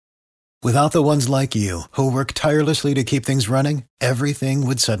Without the ones like you, who work tirelessly to keep things running, everything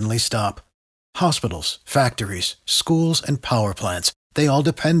would suddenly stop. Hospitals, factories, schools, and power plants, they all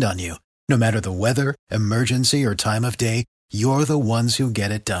depend on you. No matter the weather, emergency, or time of day, you're the ones who get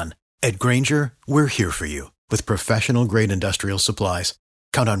it done. At Grainger, we're here for you with professional-grade industrial supplies.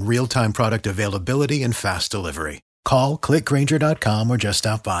 Count on real-time product availability and fast delivery. Call, click Grainger.com, or just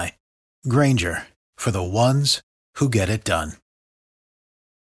stop by. Grainger, for the ones who get it done.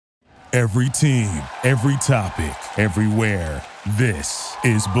 Every team, every topic, everywhere. This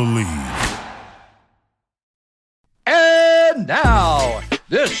is Believe. And now,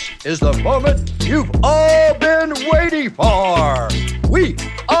 this is the moment you've all been waiting for. We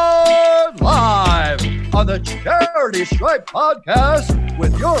are live on the Charity Stripe podcast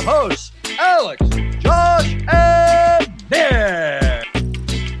with your hosts, Alex, Josh, and Nick.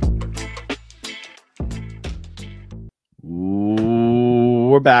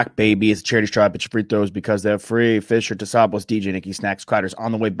 We're back, baby. It's Charity Stripe. It's free throws because they're free. Fisher, Tasabos, DJ, Nicky, Snacks, Crider's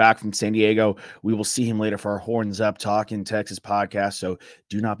on the way back from San Diego. We will see him later for our Horns Up Talking Texas podcast. So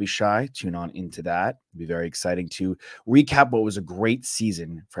do not be shy. Tune on into that. It'll be very exciting to recap what was a great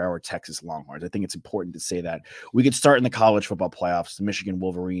season for our Texas Longhorns. I think it's important to say that. We could start in the college football playoffs. The Michigan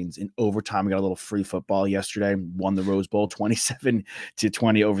Wolverines in overtime. We got a little free football yesterday. Won the Rose Bowl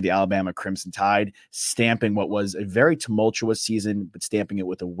 27-20 over the Alabama Crimson Tide, stamping what was a very tumultuous season, but stamping it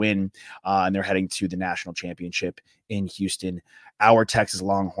with a win. And they're heading to the national championship in Houston. Our Texas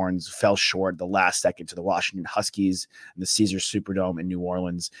Longhorns fell short the last second to the Washington Huskies and the Caesars Superdome in New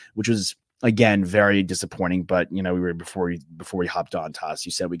Orleans, which was, again, very disappointing. But, you know, we were before we hopped on, Toss,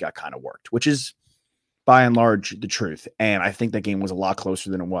 you said we got kind of worked, which is by and large the truth. And I think that game was a lot closer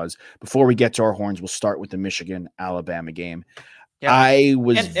than it was. Before we get to our horns, we'll start with the Michigan-Alabama game. Yeah.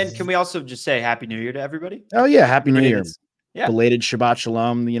 And can we also just say Happy New Year to everybody? Oh, yeah. Happy New Year. Yeah. Belated Shabbat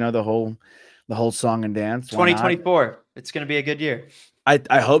Shalom, you know, the whole song and dance. 2024. It's going to be a good year.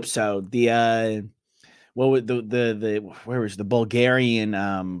 I hope so. Where was the Bulgarian,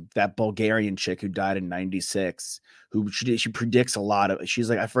 that Bulgarian chick who died in 96, who she predicts a lot of, she's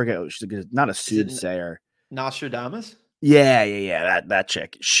like, I forget, she's like, not a soothsayer. Nostradamus? Yeah. That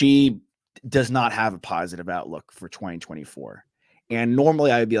chick. She does not have a positive outlook for 2024. And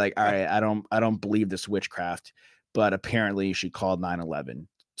normally I would be like, all right, I don't believe this witchcraft, but apparently she called 9/11.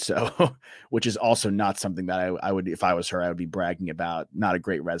 So, which is also not something that I would, if I was her, I would be bragging about. Not a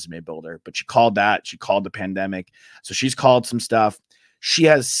great resume builder, but she called that. She called the pandemic. So she's called some stuff. She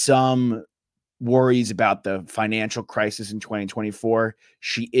has some worries about the financial crisis in 2024.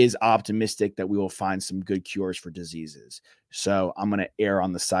 She is optimistic that we will find some good cures for diseases. So I'm going to err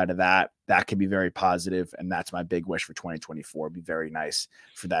on the side of that. That could be very positive, and that's my big wish for 2024. It'd be very nice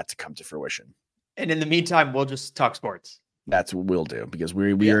for that to come to fruition. And in the meantime, we'll just talk sports. That's what we'll do, because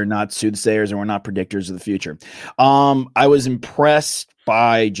we are not soothsayers and we're not predictors of the future. I was impressed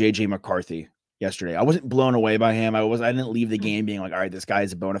by JJ McCarthy yesterday. I wasn't blown away by him. I didn't leave the game being like, all right, this guy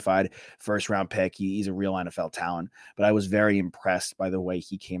is a bona fide first round pick. He's a real NFL talent, but I was very impressed by the way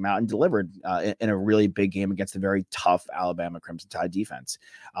he came out and delivered in a really big game against a very tough Alabama Crimson Tide defense.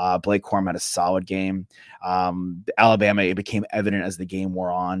 Blake Corum had a solid game. Alabama, it became evident as the game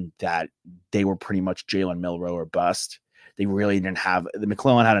wore on that they were pretty much Jalen Milroe or bust. They really didn't have –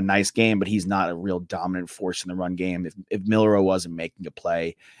 McClellan had a nice game, but he's not a real dominant force in the run game. If Milroe wasn't making a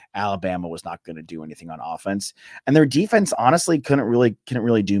play, Alabama was not going to do anything on offense. And their defense, honestly, couldn't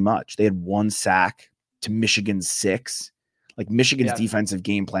really do much. They had one sack to Michigan's 6. Like, Michigan's defensive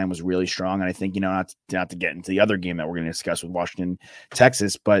game plan was really strong. And I think, you know, not to get into the other game that we're going to discuss with Washington,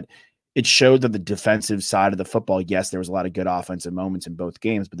 Texas, but – it showed that the defensive side of the football, yes, there was a lot of good offensive moments in both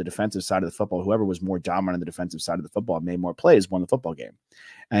games, but the defensive side of the football, whoever was more dominant on the defensive side of the football made more plays, won the football game.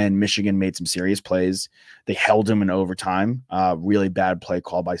 And Michigan made some serious plays. They held him in overtime. Really bad play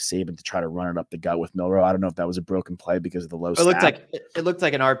call by Saban to try to run it up the gut with Milroe. I don't know if that was a broken play because of the low snap. It looked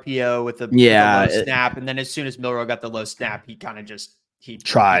like an RPO with the low snap. And then as soon as Milroe got the low snap, he kind of just he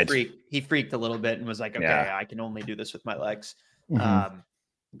freaked a little bit and was like, okay, I can only do this with my legs. Mm-hmm.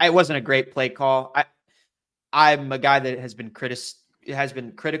 It wasn't a great play call. I'm a guy that has been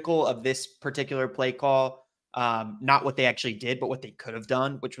critical of this particular play call. Not what they actually did, but what they could have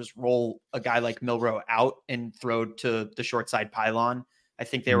done, which was roll a guy like Milroe out and throw to the short side pylon. I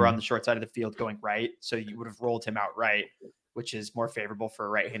think they were on the short side of the field going right. So you would have rolled him out right, which is more favorable for a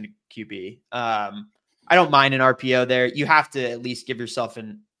right-handed QB. I don't mind an RPO there. You have to at least give yourself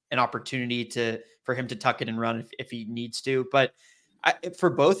an opportunity for him to tuck it and run if he needs to. But for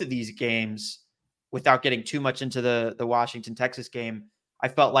both of these games, without getting too much into the Washington, Texas game, I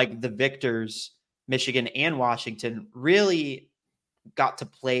felt like the victors, Michigan and Washington, really got to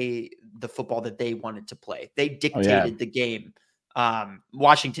play the football that they wanted to play. They dictated the game.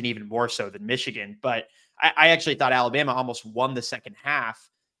 Washington even more so than Michigan. But I actually thought Alabama almost won the second half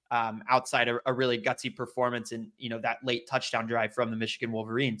outside a really gutsy performance and, that late touchdown drive from the Michigan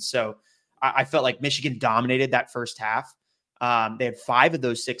Wolverines. So I felt like Michigan dominated that first half. They had 5 of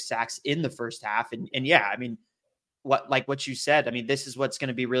those 6 sacks in the first half. And yeah, I mean, what you said, I mean, this is what's going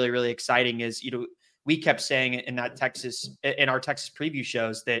to be really, really exciting is, we kept saying in our Texas preview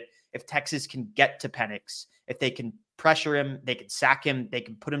shows that if Texas can get to Penix, if they can pressure him, they can sack him, they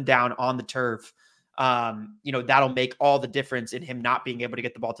can put him down on the turf. That'll make all the difference in him not being able to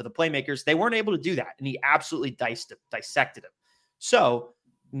get the ball to the playmakers. They weren't able to do that. And he absolutely dissected him. So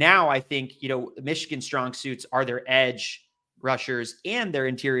now I think, Michigan's strong suits are their edge rushers and their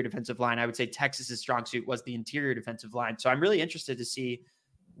interior defensive line. I would say Texas's strong suit was the interior defensive line. So I'm really interested to see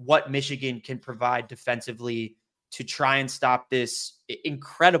what Michigan can provide defensively to try and stop this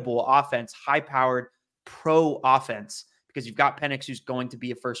incredible offense, high-powered pro offense, because you've got Penix, who's going to be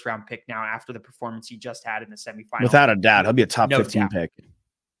a first-round pick now after the performance he just had in the semifinal. Without a doubt, he'll be a top 15 pick.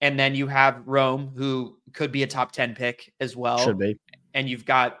 And then you have Rome, who could be a top 10 pick as well. Should be. And you've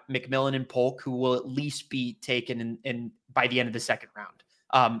got McMillan and Polk, who will at least be taken in by the end of the second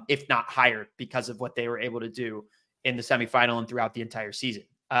round, if not higher, because of what they were able to do in the semifinal and throughout the entire season.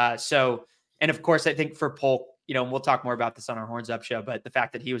 And of course, I think for Polk, and we'll talk more about this on our Horns Up show, but the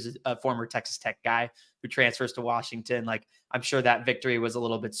fact that he was a former Texas Tech guy who transfers to Washington, I'm sure that victory was a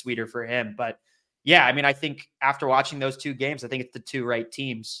little bit sweeter for him. But yeah, I mean, I think after watching those 2 games, I think it's the 2 right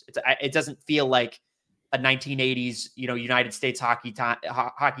teams. It doesn't feel like a 1980s, United States hockey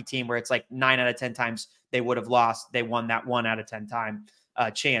team where it's like 9 out of 10 times they would have lost. They won that 1 out of 10 time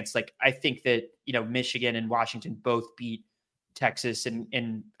chance. I think that, Michigan and Washington both beat Texas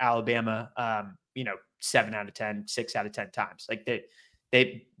and Alabama, 7 out of 10, 6 out of 10 times.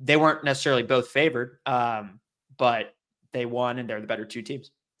 They weren't necessarily both favored, but they won and they're the better 2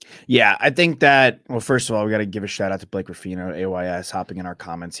 teams. Yeah, I think that, well, first of all, we got to give a shout out to Blake Ruffino, AYS, hopping in our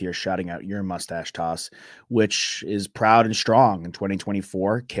comments here, shouting out your mustache toss, which is proud and strong in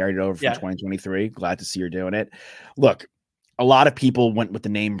 2024, carried it over from 2023. Glad to see you're doing it. Look, a lot of people went with the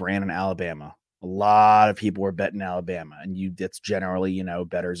name brand in Alabama. A lot of people were betting Alabama, and that's generally,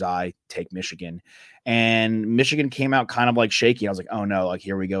 better's eye, take Michigan. And Michigan came out kind of shaky. I was like, oh no,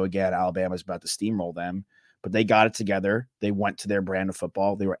 here we go again. Alabama's about to steamroll them. But they got it together. They went to their brand of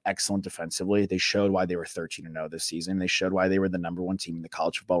football. They were excellent defensively. They showed why they were 13-0 this season. They showed why they were the number 1 team in the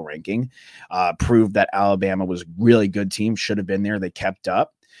college football ranking. Proved that Alabama was a really good team, should have been there. They kept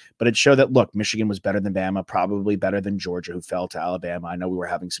up. But it showed that, look, Michigan was better than Bama, probably better than Georgia, who fell to Alabama. I know we were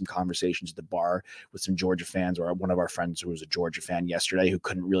having some conversations at the bar with some Georgia fans, or one of our friends who was a Georgia fan yesterday who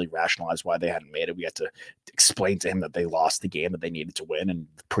couldn't really rationalize why they hadn't made it. We had to explain to him that they lost the game that they needed to win, and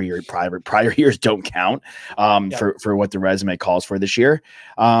prior years don't count for what the resume calls for this year.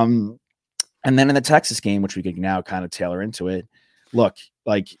 And then in the Texas game, which we could now kind of tailor into it, look,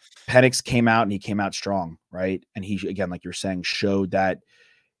 Penix came out and he came out strong, right? And he, again, like you're saying, showed that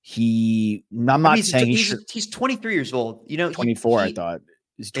he's 23 years old. 24. I thought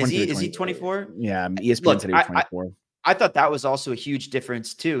is he 24? Yeah, ESPN said he was 24. I thought that was also a huge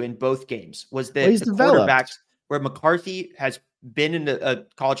difference too in both games. Was that the developed. Quarterbacks where McCarthy has been in a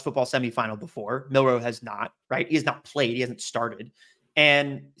college football semifinal before, Milroe has not. Right? He has not played. He hasn't started.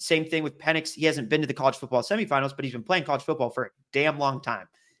 And same thing with Penix. He hasn't been to the college football semifinals, but he's been playing college football for a damn long time.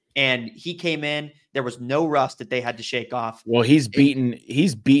 And he came in. There was no rust that they had to shake off. Well, he's beaten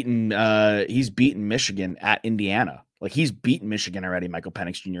Michigan at Indiana. He's beaten Michigan already, Michael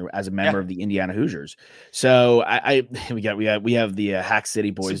Penix Jr. as a member of the Indiana Hoosiers. So we have the Hack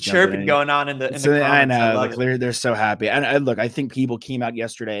City boys some chirping going on in the comments. I know they're so happy. And look, I think people came out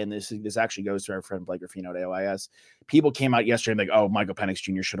yesterday, and this actually goes to our friend Blake Ruffino at AOIS. People came out yesterday and oh, Michael Penix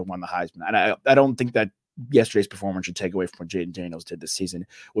Jr. should have won the Heisman. And I don't think that yesterday's performance should take away from what Jaden Daniels did this season,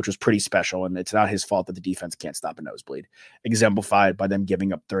 which was pretty special. And it's not his fault that the defense can't stop a nosebleed, exemplified by them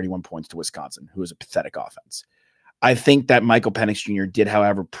giving up 31 points to Wisconsin, who is a pathetic offense. I think that Michael Penix Jr. did,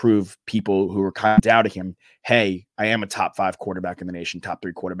 however, prove people who were kind of doubting him, hey, I am a top 5 quarterback in the nation, top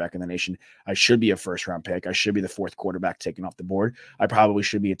 3 quarterback in the nation. I should be a first-round pick. I should be the 4th quarterback taken off the board. I probably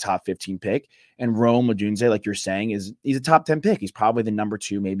should be a top 15 pick. And Rome Odunze, like you're saying, he's a top 10 pick. He's probably the number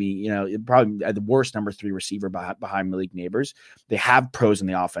 2, maybe, probably at the worst number 3 receiver behind Malik Neighbors. They have pros in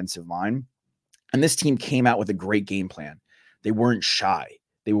the offensive line. And this team came out with a great game plan. They weren't shy.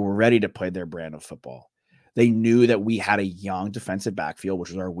 They were ready to play their brand of football. They knew that we had a young defensive backfield,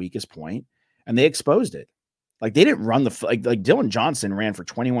 which was our weakest point, and they exposed it. They didn't run like Dylan Johnson ran for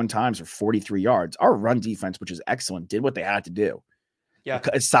 21 times for 43 yards. Our run defense, which is excellent, did what they had to do. Yeah.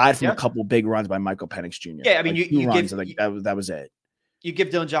 Aside from a couple big runs by Michael Penix Jr. Yeah, I mean, like, you runs, give that was it. You give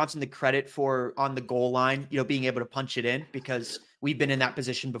Dylan Johnson the credit for on the goal line, being able to punch it in, because we've been in that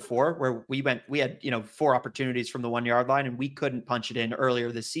position before where we had 4 opportunities from the 1 yard line and we couldn't punch it in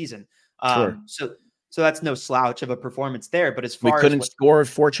earlier this season. Sure. So that's no slouch of a performance there. But as we far couldn't as score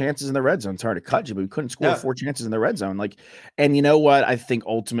 4 chances in the red zone. Sorry to cut you, but we couldn't score 4 chances in the red zone. And you know what? I think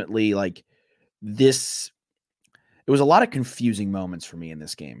ultimately, it was a lot of confusing moments for me in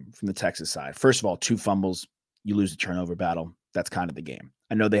this game from the Texas side. First of all, 2 fumbles, you lose the turnover battle. That's kind of the game.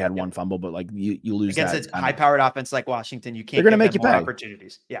 I know they had 1 fumble, but you lose against a high-powered offense like Washington. You can't. They're going to make you pay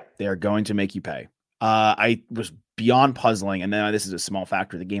opportunities. Yeah, they are going to make you pay. I was beyond puzzling, and then this is a small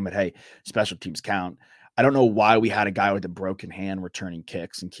factor of the game, but hey, special teams count. I don't know why we had a guy with a broken hand returning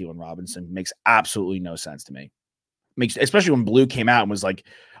kicks, and Keelan Robinson makes absolutely no sense to me. Especially when Blue came out and was like,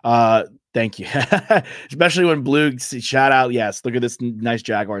 thank you. Especially when Blue shout out, yes, look at this nice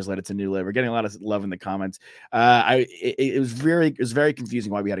Jaguars led it to new live. We're getting a lot of love in the comments. It was very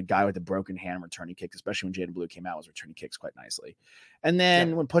confusing why we had a guy with a broken hand returning kicks, especially when Jaden Blue came out, was returning kicks quite nicely. And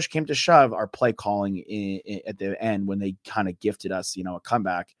then when push came to shove, our play calling at the end, when they kind of gifted us, a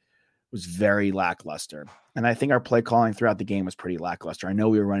comeback, was very lackluster. And I think our play calling throughout the game was pretty lackluster. I know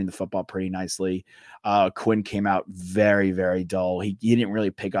we were running the football pretty nicely. Quinn came out very, very dull. He didn't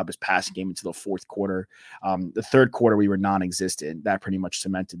really pick up his passing game until the 4th quarter. The 3rd quarter, we were non-existent. That pretty much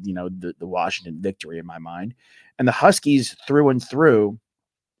cemented, the Washington victory in my mind. And the Huskies through and through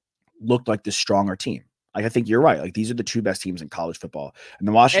looked like the stronger team. I think you're right. These are the 2 best teams in college football. And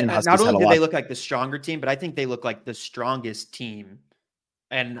the Washington Huskies not only did they look like the stronger team, but I think they look like the strongest team.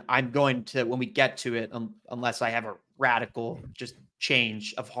 And I'm going to, when we get to it, unless I have a radical just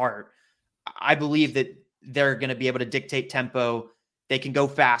change of heart, I believe that they're going to be able to dictate tempo. They can go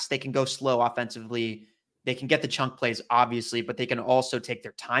fast. They can go slow offensively. They can get the chunk plays, obviously, but they can also take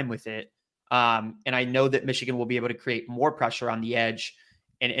their time with it. And I know that Michigan will be able to create more pressure on the edge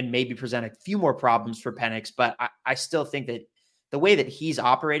and maybe present a few more problems for Penix. But I still think that the way that he's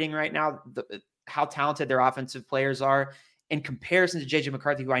operating right now, how talented their offensive players are, in comparison to JJ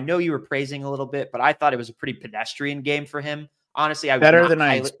McCarthy, who I know you were praising a little bit, but I thought it was a pretty pedestrian game for him. Honestly, I was better than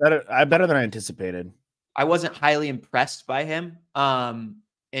I anticipated. I wasn't highly impressed by him.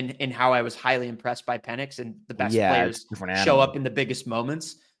 In how I was highly impressed by Penix, and the best players show up in the biggest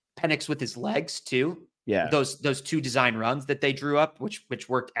moments. Penix with his legs too. Yeah, those 2 design runs that they drew up, which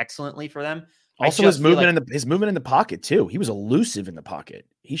worked excellently for them. Also, his movement in the pocket too. He was elusive in the pocket.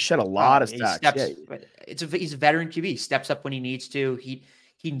 He shed a lot of stacks. He's a veteran QB. He steps up when he needs to. He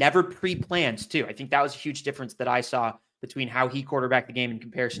never pre-plans too. I think that was a huge difference that I saw between how he quarterbacked the game in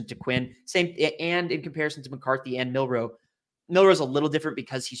comparison to Quinn. Same, and in comparison to McCarthy and Milroe. Milroe's a little different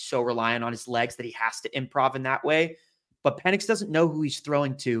because he's so reliant on his legs that he has to improv in that way. But Penix doesn't know who he's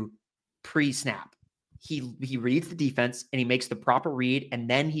throwing to pre-snap. He reads the defense and he makes the proper read, and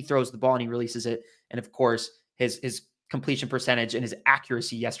then he throws the ball and he releases it. And of course, his completion percentage and his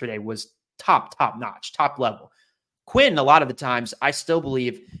accuracy yesterday was top notch, top level. Quinn, a lot of the times, I still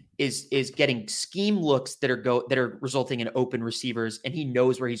believe is getting scheme looks that are resulting in open receivers, and he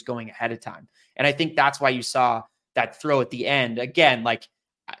knows where he's going ahead of time. And I think that's why you saw that throw at the end. Again,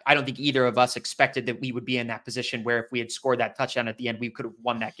 I don't think either of us expected that we would be in that position where if we had scored that touchdown at the end, we could have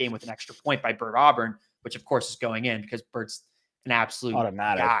won that game with an extra point by Burt Auburn, which of course is going in because Burt's an absolute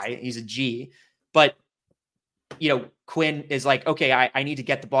automatic guy. He's a G. But, Quinn is like, okay, I need to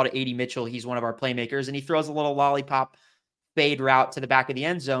get the ball to A.D. Mitchell. He's one of our playmakers. And he throws a little lollipop fade route to the back of the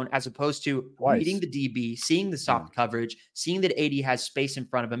end zone, as opposed to reading the DB, seeing the soft coverage, seeing that A.D. has space in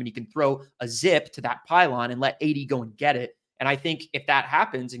front of him, and he can throw a zip to that pylon and let A.D. go and get it. And I think if that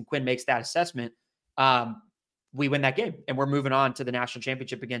happens and Quinn makes that assessment, we win that game and we're moving on to the national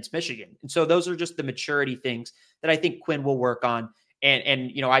championship against Michigan. And so those are just the maturity things that I think Quinn will work on.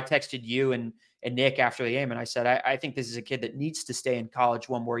 And I texted you and Nick after the game, and I said, I think this is a kid that needs to stay in college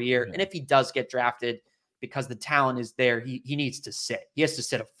one more year. Yeah. And if he does get drafted, because the talent is there, he needs to sit. He has to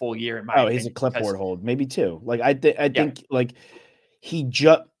sit a full year in my opinion. He's a clipboard hold, maybe 2. I think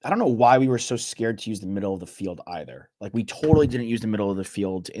I don't know why we were so scared to use the middle of the field either. We totally didn't use the middle of the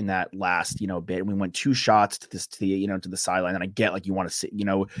field in that last, bit. We went 2 shots to the sideline. And I get you want to sit, you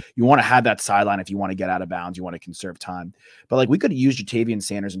want to have that sideline. If you want to get out of bounds, you want to conserve time, but we could have used Jatavian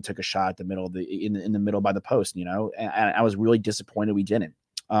Sanders and took a shot at the middle of in the middle by the post, and I was really disappointed we didn't.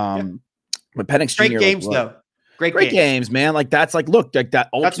 But Penix Jr. Great games though. Great games, man. That's look, that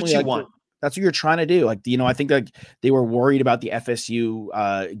ultimately, that's what you want. That's what you're trying to do. I think they were worried about the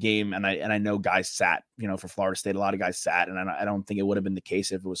FSU game, and I know guys sat, for Florida State, a lot of guys sat, and I don't think it would have been the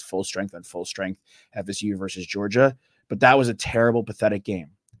case if it was full strength on full strength FSU versus Georgia. but that was a terrible, pathetic game.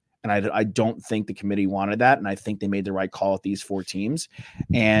 And I don't think the committee wanted that. And I think they made the right call with these 4 teams.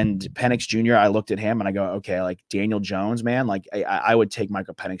 And Penix Jr., I looked at him and I go, okay, like Daniel Jones, man, like I would take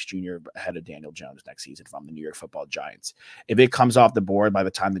Michael Penix Jr. ahead of Daniel Jones next season if I'm the New York Football Giants. If it comes off the board by the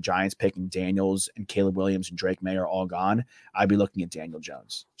time the Giants picking Daniels and Caleb Williams and Drake May are all gone, I'd be looking at Daniel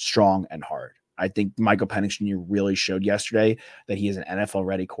Jones, strong and hard. I think Michael Penix Jr. really showed yesterday that he is an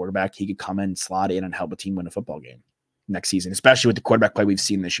NFL-ready quarterback. He could come in, slot in, and help a team win a football game next season, especially with the quarterback play we've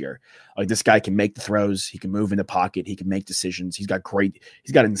seen this year. Like, this guy can make the throws. He can move in the pocket. He can make decisions. He's got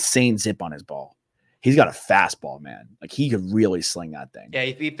insane zip on his ball. He's got a fastball, man. Like, he could really sling that thing. Yeah,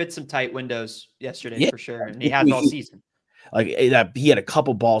 he fit some tight windows yesterday for sure. And he has all season. Like, that he had a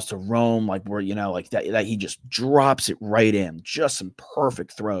couple balls to roam, like where, like that he just drops it right in, just some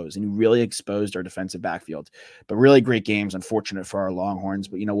perfect throws, and he really exposed our defensive backfield. But really great games. Unfortunate for our Longhorns,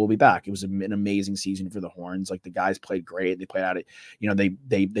 but we'll be back. It was an amazing season for the Horns. Like, the guys played great. They played out it.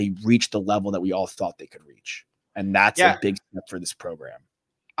 They reached the level that we all thought they could reach, and that's a big step for this program.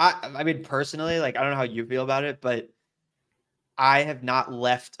 I mean, personally, like, I don't know how you feel about it, but I have not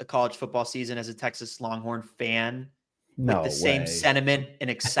left a college football season as a Texas Longhorn fan with the same sentiment and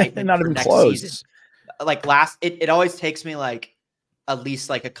excitement. Not for even next close. Season. Like it always takes me like at least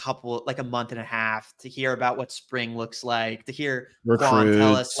like a month and a half to hear about what spring looks like, to hear Juan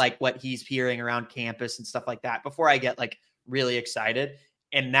tell us like what he's hearing around campus and stuff like that before I get like really excited.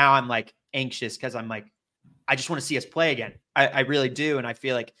 And now I'm like anxious because I'm like, I just want to see us play again. I really do. And I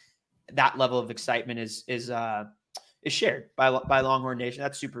feel like that level of excitement is shared by Longhorn Nation.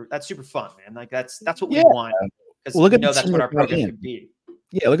 That's super fun, man. Like that's what we want. Because we know that's what our program could be.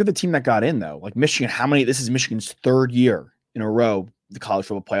 Yeah, look at the team that got in, though. Like Michigan, this is Michigan's 3rd year in a row, the college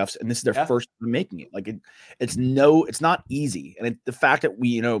football playoffs, and this is their first time making it. Like it's not easy. And the fact that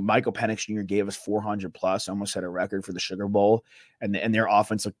we, Michael Penix Jr. gave us 400 plus, almost set a record for the Sugar Bowl, and their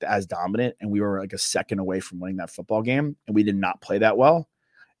offense looked as dominant, and we were like a second away from winning that football game, and we did not play that well.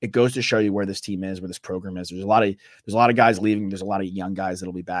 It goes to show you where this team is, where this program is. There's a lot of guys leaving. There's a lot of young guys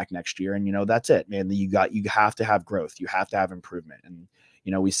that'll be back next year. And that's it, man. You have to have growth. You have to have improvement. And,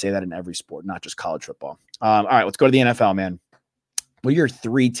 we say that in every sport, not just college football. All right, let's go to the NFL, man. What are your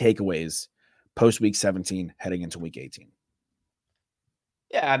 3 takeaways post week 17 heading into week 18?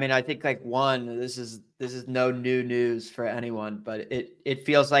 Yeah, I mean, I think like one, this is no new news for anyone, but it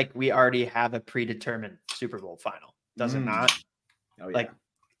feels like we already have a predetermined Super Bowl final. Does it not? Oh, yeah. Like,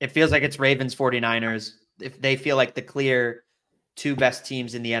 it feels like it's Ravens 49ers. If they feel like the clear 2 best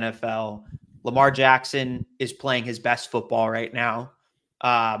teams in the NFL, Lamar Jackson is playing his best football right now.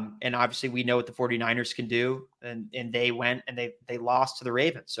 And obviously we know what the 49ers can do, and they went and they lost to the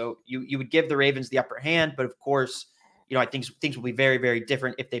Ravens. So you would give the Ravens the upper hand, but of course, I think things will be very, very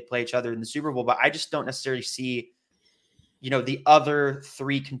different if they play each other in the Super Bowl, but I just don't necessarily see, the other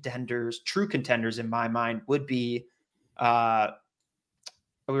 3 contenders, true contenders in my mind would be,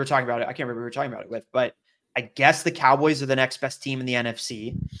 we were talking about it. I can't remember who we were talking about it with, but I guess the Cowboys are the next best team in the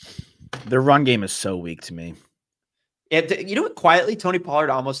NFC. Their run game is so weak to me. Quietly, Tony Pollard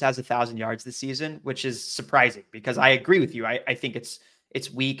almost has 1,000 yards this season, which is surprising because I agree with you. I think it's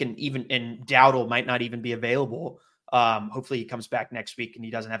weak, and Dowdle might not even be available. Hopefully he comes back next week and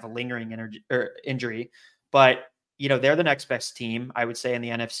he doesn't have a lingering injury. But, they're the next best team, I would say, in the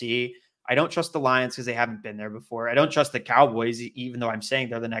NFC. I don't trust the Lions because they haven't been there before. I don't trust the Cowboys, even though I'm saying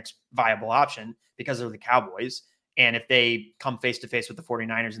they're the next viable option because they're the Cowboys. And if they come face-to-face with the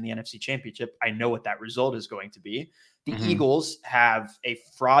 49ers in the NFC Championship, I know what that result is going to be. The Eagles have a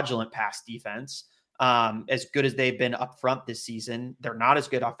fraudulent pass defense. As good as they've been up front this season, they're not as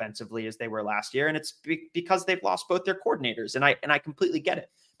good offensively as they were last year. And it's because they've lost both their coordinators. And I completely get it.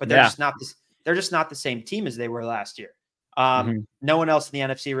 But they're just not the same team as they were last year. No one else in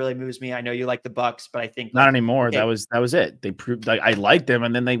the NFC really moves me. I know you like the Bucks, but I think not anymore. Okay. That was it. They proved I liked them,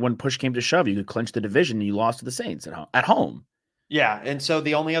 and then when push came to shove, you could clinch the division. And you lost to the Saints at home. Yeah, and so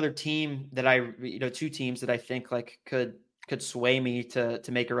the only other team that 2 teams that I think like could sway me to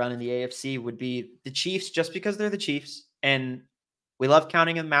make a run in the AFC would be the Chiefs, just because they're the Chiefs, and we love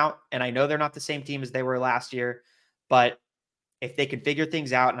counting them out. And I know they're not the same team as they were last year, but if they can figure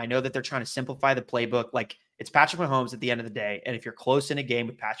things out, and I know that they're trying to simplify the playbook, like. It's Patrick Mahomes at the end of the day. And if you're close in a game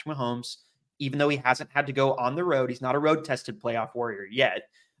with Patrick Mahomes, even though he hasn't had to go on the road, he's not a road-tested playoff warrior yet.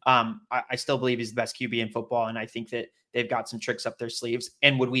 I still believe he's the best QB in football, and I think that they've got some tricks up their sleeves.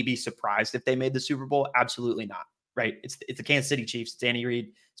 And would we be surprised if they made the Super Bowl? Absolutely not, right? It's the Kansas City Chiefs. It's Andy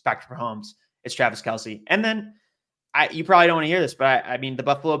Reid. It's Patrick Mahomes. It's Travis Kelce. And then you probably don't want to hear this, but I mean, the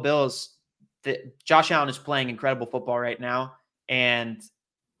Buffalo Bills, Josh Allen is playing incredible football right now, and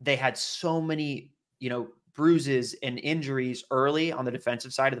they had so many, bruises and injuries early on the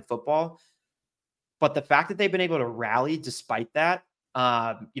defensive side of the football. But the fact that they've been able to rally despite that,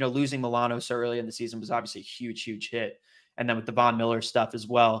 losing Milano so early in the season was obviously a huge, huge hit. And then with the Von Miller stuff as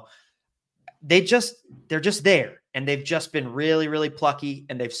well, they're just there, and they've just been really, really plucky,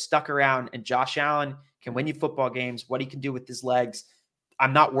 and they've stuck around. And Josh Allen can win you football games, what he can do with his legs.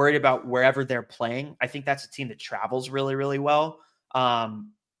 I'm not worried about wherever they're playing. I think that's a team that travels really, really well.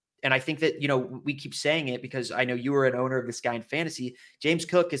 And I think that, we keep saying it because I know you were an owner of this guy in fantasy. James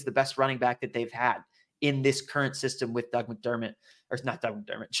Cook is the best running back that they've had in this current system with Sean McDermott.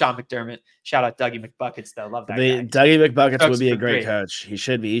 Shout out Dougie McBuckets, though. Love that guy. Dougie McBuckets would be a great coach. He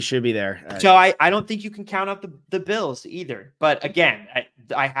should be there. So I don't think you can count out the Bills either. But again,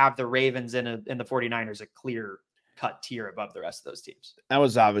 I have the Ravens and the 49ers a clear cut tier above the rest of those teams. That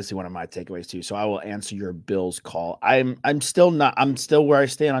was obviously one of my takeaways too. So I will answer your Bills call. I'm still where I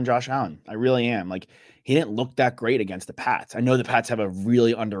stand on Josh Allen. I really am. Like, he didn't look that great against the Pats. I know the Pats have a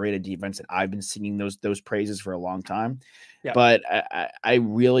really underrated defense, and I've been singing those praises for a long time. Yeah. But I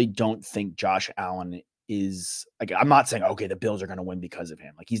really don't think Josh Allen is like, I'm not saying, okay, the Bills are going to win because of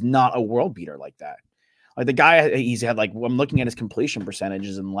him. Like, he's not a world beater like that. Like, the guy, he's had, like, I'm looking at his completion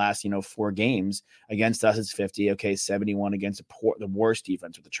percentages in the last, 4 games. Against us, it's 50. Okay, 71 against the worst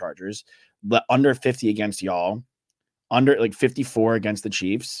defense with the Chargers. But under 50 against y'all. Under, like, 54 against the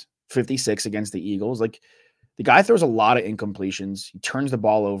Chiefs. 56 against the Eagles. Like, the guy throws a lot of incompletions. He turns the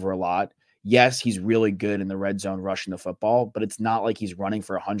ball over a lot. Yes, he's really good in the red zone rushing the football, but it's not like he's running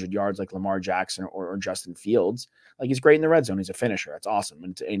for 100 yards like Lamar Jackson or Justin Fields. Like, he's great in the red zone. He's a finisher. That's awesome.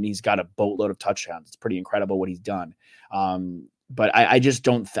 And he's got a boatload of touchdowns. It's pretty incredible what he's done. But I just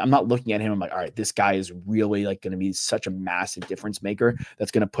don't – I'm not looking at him. I'm like, all right, this guy is really, like, going to be such a massive difference maker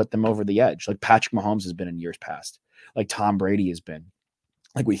that's going to put them over the edge. Like Patrick Mahomes has been in years past. Like Tom Brady has been.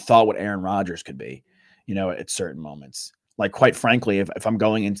 Like we thought what Aaron Rodgers could be, at certain moments. Like, quite frankly, if I'm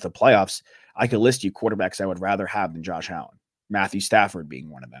going into the playoffs, I could list you quarterbacks I would rather have than Josh Allen. Matthew Stafford being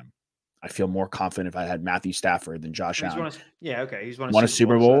one of them. I feel more confident if I had Matthew Stafford than Josh Allen. He's won a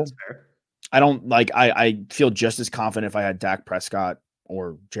Super Bowl. So I don't like. I feel just as confident if I had Dak Prescott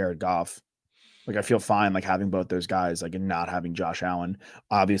or Jared Goff. Like, I feel fine, like, having both those guys, like, and not having Josh Allen.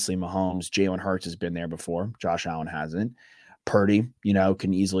 Obviously, Mahomes, Jalen Hurts has been there before. Josh Allen hasn't. Purdy,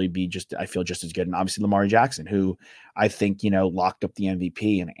 can easily be I feel just as good. And obviously Lamar Jackson, who I think, locked up the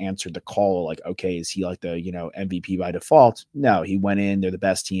MVP and answered the call. Like, okay, is he like the, MVP by default? No, he went in. They're the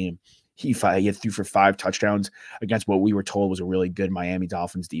best team. He threw for 5 touchdowns against what we were told was a really good Miami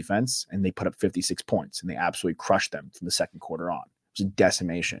Dolphins defense. And they put up 56 points and they absolutely crushed them from the second quarter on. It was a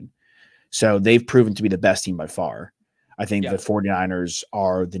decimation. So they've proven to be the best team by far. I think the 49ers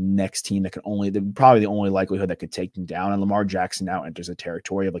are the next team that probably the only likelihood that could take them down. And Lamar Jackson now enters a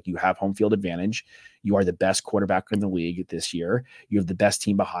territory of, like, you have home field advantage. You are the best quarterback in the league this year. You have the best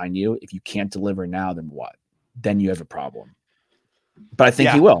team behind you. If you can't deliver now, then what? Then you have a problem. But I think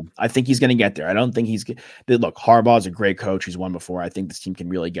he will. I think he's going to get there. I don't think look, Harbaugh is a great coach. He's won before. I think this team can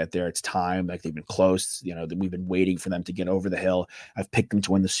really get there. It's time. Like, they've been close. We've been waiting for them to get over the hill. I've picked them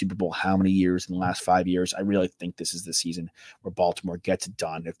to win the Super Bowl how many years in the last 5 years? I really think this is the season where Baltimore gets it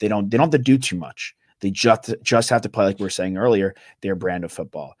done. If they don't have to do too much. They just have to play, like we were saying earlier, their brand of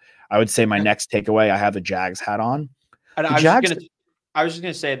football. I would say my next takeaway, I have the Jags hat on. I was just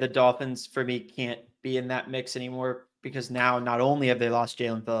going to say the Dolphins, for me, can't be in that mix anymore. Because now not only have they lost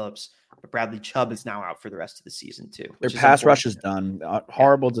Jalen Phillips, but Bradley Chubb is now out for the rest of the season too. Their pass rush is done.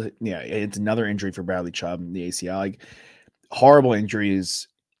 Horrible. It's another injury for Bradley Chubb in the ACL. Like, horrible injuries,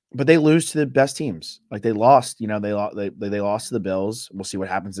 but they lose to the best teams. Like, they lost. They lost to the Bills. We'll see what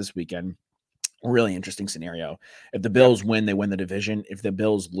happens this weekend. Really interesting scenario. If the Bills win, they win the division. If the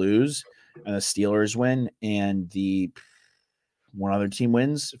Bills lose and the Steelers win and the one other team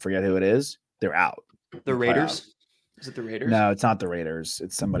wins, forget who it is, they're out. The Raiders. Is it the Raiders? No, it's not the Raiders.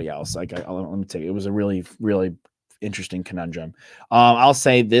 It's somebody else. Like, let me tell you, it was a really, really interesting conundrum. I'll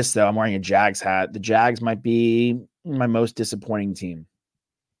say this, though. I'm wearing a Jags hat. The Jags might be my most disappointing team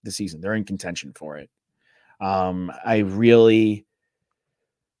this season. They're in contention for it. I really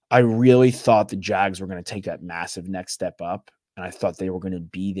thought the Jags were going to take that massive next step up. And I thought they were going to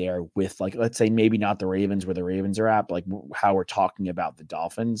be there with, like, let's say maybe not the Ravens where the Ravens are at, but like how we're talking about the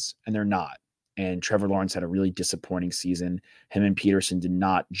Dolphins, and they're not. And Trevor Lawrence had a really disappointing season. Him and Peterson did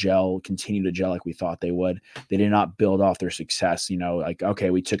not continue to gel like we thought they would. They did not build off their success. Like,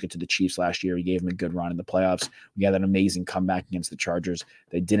 okay, we took it to the Chiefs last year. We gave them a good run in the playoffs. We had an amazing comeback against the Chargers.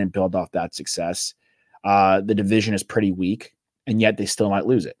 They didn't build off that success. The division is pretty weak, and yet they still might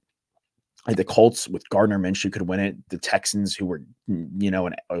lose it. Like the Colts with Gardner Minshew could win it. The Texans, who were,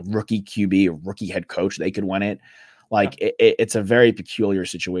 a rookie QB, a rookie head coach, they could win it. Like it's a very peculiar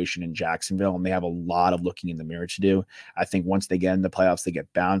situation in Jacksonville, and they have a lot of looking in the mirror to do. I think once they get in the playoffs, they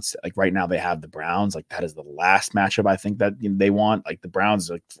get bounced. Like right now, they have the Browns. Like that is the last matchup I think that they want. Like the Browns,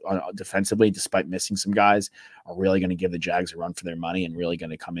 like defensively, despite missing some guys, are really going to give the Jags a run for their money and really going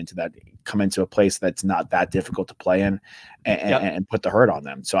to come into a place that's not that difficult to play in and put the hurt on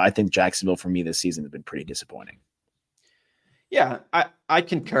them. So I think Jacksonville for me this season has been pretty disappointing. Yeah, I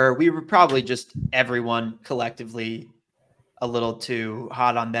concur. We were probably just everyone collectively a little too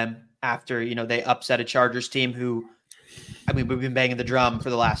hot on them after, they upset a Chargers team who, we've been banging the drum for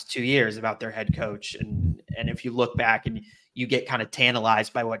the last 2 years about their head coach. And if you look back and you get kind of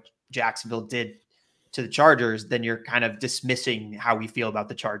tantalized by what Jacksonville did to the Chargers, then you're kind of dismissing how we feel about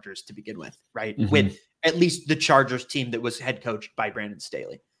the Chargers to begin with, right? Mm-hmm. With at least the Chargers team that was head coached by Brandon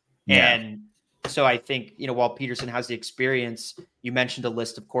Staley. Yeah. And so I think, while Peterson has the experience, you mentioned a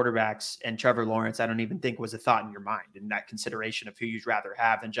list of quarterbacks, and Trevor Lawrence, I don't even think was a thought in your mind in that consideration of who you'd rather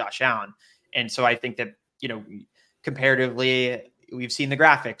have than Josh Allen. And so I think that, comparatively, we've seen the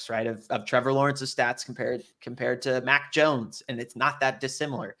graphics, right, of Trevor Lawrence's stats compared to Mac Jones, and it's not that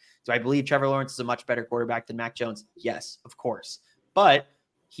dissimilar. Do I believe Trevor Lawrence is a much better quarterback than Mac Jones? Yes, of course. But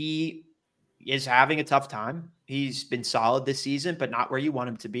he is having a tough time. He's been solid this season, but not where you want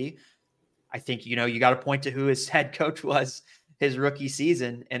him to be. I think, you got to point to who his head coach was his rookie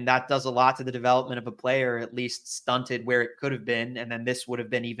season, and that does a lot to the development of a player, at least stunted where it could have been. And then this would have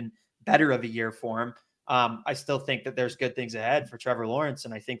been even better of a year for him. I still think that there's good things ahead for Trevor Lawrence.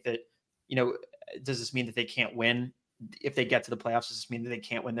 And I think that, does this mean that they can't win if they get to the playoffs? Does this mean that they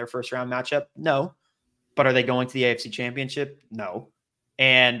can't win their first round matchup? No. But are they going to the AFC Championship? No.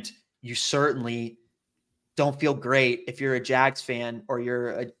 And you certainly don't feel great if you're a Jags fan or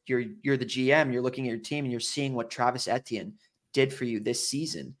you're the GM, you're looking at your team and you're seeing what Travis Etienne did for you this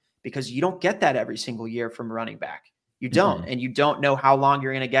season, because you don't get that every single year from a running back. You don't. Mm-hmm. And you don't know how long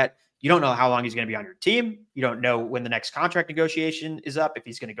you're going to get. You don't know how long he's going to be on your team. You don't know when the next contract negotiation is up, if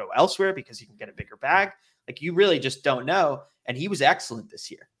he's going to go elsewhere because he can get a bigger bag. Like, you really just don't know. And he was excellent this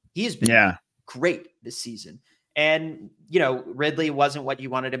year. He has been great this season. And, Ridley wasn't what you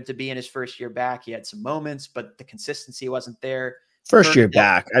wanted him to be in his first year back. He had some moments, but the consistency wasn't there. First year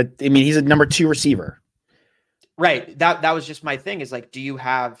back. I mean, he's a number 2 receiver. Right. That was just my thing, is like, do you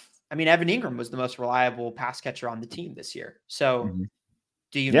have, Evan Ingram was the most reliable pass catcher on the team this year. So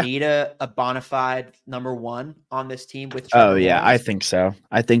do you need a bona fide number 1 on this team with Trevor Lawrence? I think so.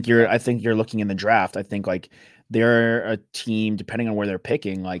 I think you're looking in the draft. I think like they're a team, depending on where they're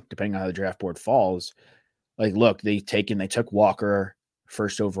picking, like depending on how the draft board falls. Like, look, they took Walker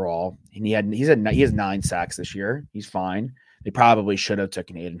first overall, and he has 9 sacks this year. He's fine. They probably should have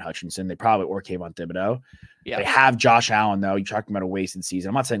taken Aiden Hutchinson. They probably or Kayvon Thibodeau. Yeah. They have Josh Allen, though. You're talking about a wasted season.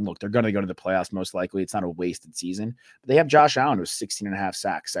 I'm not saying, look, they're going to go to the playoffs most likely. It's not a wasted season. But they have Josh Allen, who's 16.5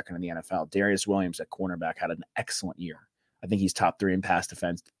 sacks, second in the NFL. Darius Williams at cornerback had an excellent year. I think he's top 3 in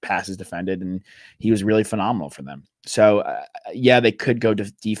passes defended, and he was really phenomenal for them. So, they could go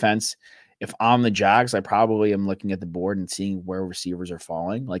to defense. If I'm the Jags, I probably am looking at the board and seeing where receivers are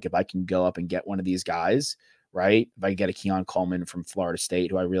falling. Like, if I can go up and get one of these guys, right? If I get a Keon Coleman from Florida State,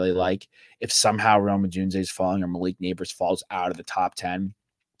 who I really like, if somehow Rome Odunze is falling or Malik Neighbors falls out of the top 10,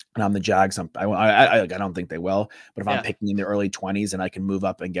 and I'm the Jags, I don't think they will, but if I'm picking in the early 20s and I can move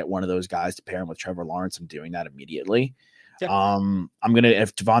up and get one of those guys to pair him with Trevor Lawrence, I'm doing that immediately. Yeah.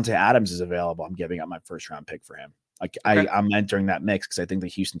 If Devontae Adams is available, I'm giving up my first round pick for him. Like, I'm entering that mix because I think the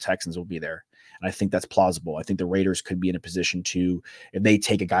Houston Texans will be there. And I think that's plausible. I think the Raiders could be in a position to, if they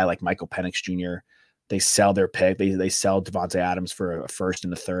take a guy like Michael Penix Jr., they sell their pick. They sell Devontae Adams for a first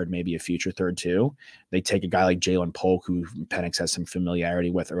and a third, maybe a future third too. They take a guy like Jalen Polk, who Penix has some familiarity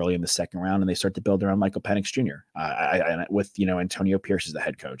with early in the second round, and they start to build around Michael Penix Jr. With Antonio Pierce as the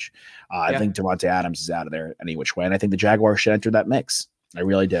head coach. I think Devontae Adams is out of there any which way, and I think the Jaguars should enter that mix. I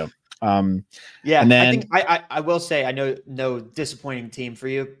really do. And then I think I will say, I know no disappointing team for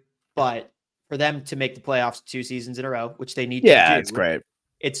you, but for them to make the playoffs 2 seasons in a row, which they need to do. Yeah, it's great.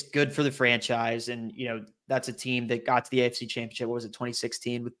 It's good for the franchise. And, that's a team that got to the AFC Championship. What was it,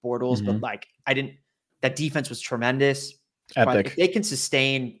 2016 with Bortles? Mm-hmm. But that defense was tremendous. Epic. If they can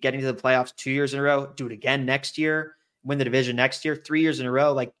sustain getting to the playoffs 2 years in a row, do it again next year, win the division next year, 3 years in a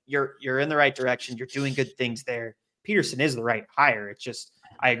row, like you're in the right direction. You're doing good things there. Peterson is the right hire. It's just,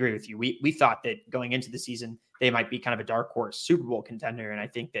 I agree with you. We thought that going into the season, they might be kind of a dark horse Super Bowl contender. And I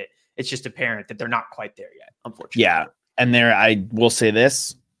think that it's just apparent that they're not quite there yet, unfortunately. Yeah. And I will say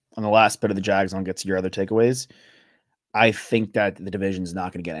this on the last bit of the Jags, I'll get to your other takeaways. I think that the division is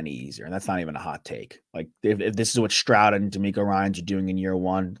not going to get any easier, and that's not even a hot take. Like if this is what Stroud and D'Amico Ryans are doing in year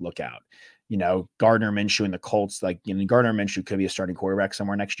one, look out. Gardner Minshew and the Colts, Gardner Minshew could be a starting quarterback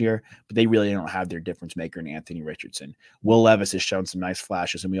somewhere next year, but they really don't have their difference maker in Anthony Richardson. Will Levis has shown some nice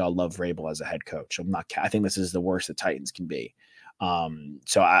flashes, and we all love Vrabel as a head coach. I think this is the worst the Titans can be.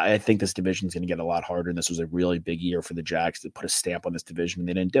 So I think this division is going to get a lot harder, and this was a really big year for the Jags to put a stamp on this division, and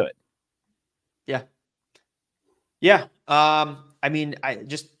they didn't do it. Yeah. Yeah. I mean, I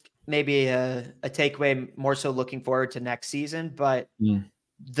just maybe a takeaway, more so looking forward to next season, but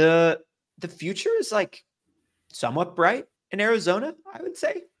the future is like somewhat bright in Arizona, I would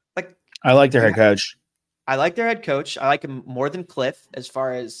say. Like, I like their head coach. I like their head coach. I like him more than Cliff as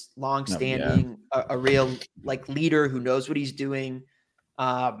far as long-standing, a real like leader who knows what he's doing.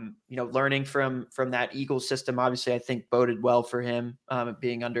 Learning from that Eagles system, obviously, I think boded well for him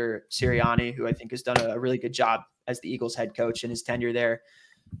being under Sirianni, who I think has done a really good job as the Eagles head coach in his tenure there.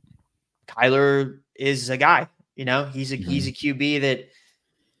 Kyler is a guy, he's a QB that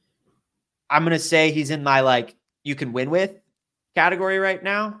I'm going to say he's in my, like, you can win with category right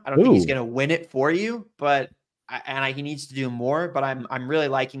now. I don't think he's going to win it for you, but he needs to do more, but I'm really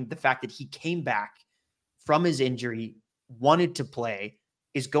liking the fact that he came back from his injury, wanted to play,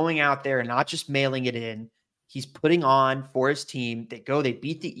 is going out there and not just mailing it in. He's putting on for his team. They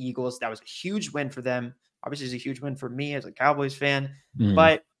beat the Eagles. That was a huge win for them. Obviously, it's a huge win for me as a Cowboys fan,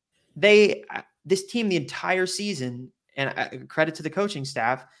 but this team the entire season, and credit to the coaching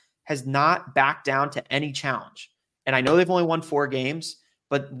staff, has not backed down to any challenge. And I know they've only won 4 games,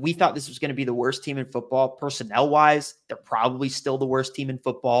 but we thought this was going to be the worst team in football. Personnel-wise, they're probably still the worst team in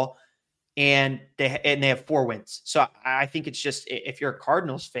football. And they have 4 wins. So I think it's just, if you're a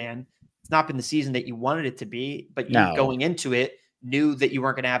Cardinals fan, it's not been the season that you wanted it to be, but you going into it knew that you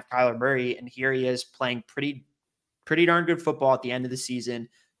weren't going to have Kyler Murray. And here he is playing pretty darn good football at the end of the season,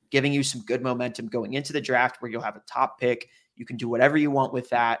 giving you some good momentum going into the draft where you'll have a top pick. You can do whatever you want with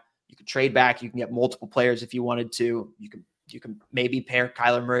that. You can trade back. You can get multiple players if you wanted to. You can maybe pair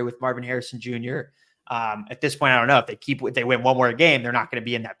Kyler Murray with Marvin Harrison Jr. At this point, I don't know if they win one more game, they're not going to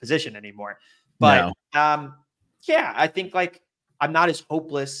be in that position anymore. But I think like I'm not as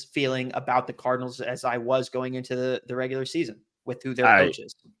hopeless feeling about the Cardinals as I was going into the regular season with who their coach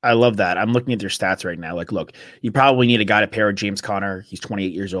is. I love that. I'm looking at their stats right now. Like, look, you probably need a guy to pair with James Conner. He's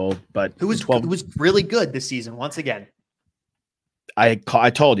 28 years old, but who was really good this season once again. I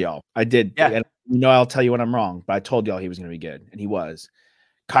told y'all. I did. Yeah. And, I'll tell you when I'm wrong, but I told y'all he was going to be good, and he was.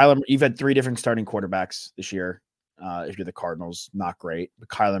 Kyler, you've had 3 different starting quarterbacks this year. If you're the Cardinals, not great. But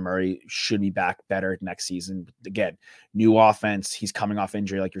Kyler Murray should be back better next season. Again, new offense. He's coming off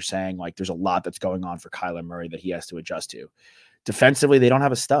injury, like you're saying. Like, there's a lot that's going on for Kyler Murray that he has to adjust to. Defensively, they don't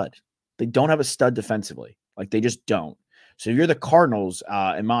have a stud. They don't have a stud defensively. Like, they just don't. So if you're the Cardinals,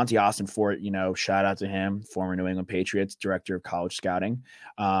 and Monty Austin shout out to him, former New England Patriots, director of college scouting,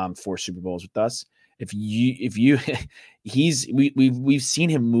 4 Super Bowls with us. We've seen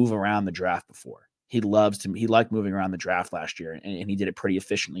him move around the draft before. He liked moving around the draft last year, and he did it pretty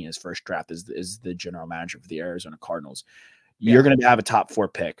efficiently in his first draft as the general manager for the Arizona Cardinals. You're going to have a top 4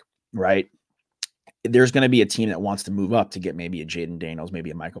 pick, right? There's going to be a team that wants to move up to get maybe a Jaden Daniels,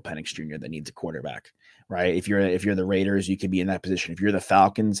 maybe a Michael Penix Jr. that needs a quarterback, right? If you're the Raiders, you could be in that position. If you're the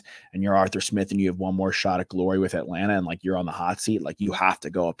Falcons and you're Arthur Smith and you have one more shot at glory with Atlanta and like you're on the hot seat, like you have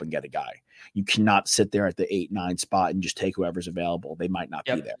to go up and get a guy. You cannot sit there at the 8-9 spot and just take whoever's available. They might not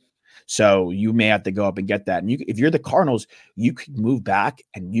be there. So you may have to go up and get that. And if you're the Cardinals, you could move back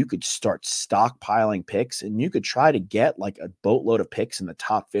and you could start stockpiling picks, and you could try to get like a boatload of picks in the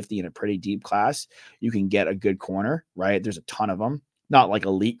top 50 in a pretty deep class. You can get a good corner, right? There's a ton of them, not like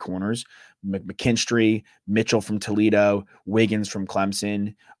elite corners. McKinstry, Mitchell from Toledo, Wiggins from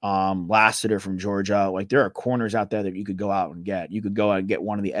Clemson, Lassiter from Georgia. Like, there are corners out there that you could go out and get. You could go out and get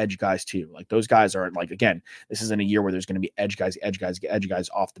one of the edge guys too. Like, those guys are like, again, this isn't a year where there's going to be edge guys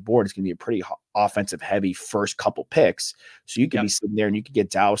off the board. It's going to be a pretty offensive heavy first couple picks. So you could be sitting there and you could get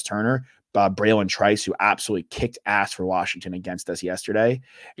Dallas Turner, Braylon Trice, who absolutely kicked ass for Washington against us yesterday.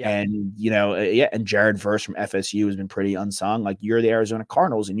 And, and Jared Verse from FSU has been pretty unsung. Like, you're the Arizona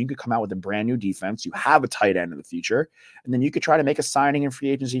Cardinals, and you could come out with a brand new defense. You have a tight end in the future, and then you could try to make a signing in free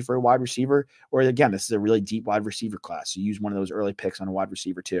agency for a wide receiver. Or again, this is a really deep wide receiver class. So use one of those early picks on a wide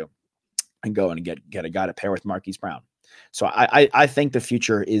receiver too, and go and get a guy to pair with Marquise Brown. So I think the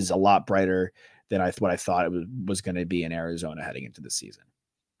future is a lot brighter than what I thought it was going to be in Arizona heading into the season.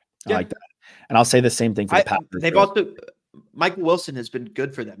 I like that. And I'll say the same thing for the Packers. Michael Wilson has been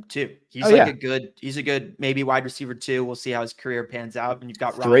good for them too. He's he's a good maybe wide receiver too. We'll see how his career pans out. And you've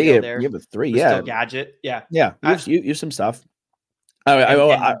got three. Rondale there. You have a three. Still gadget. Yeah. Yeah. You have some stuff.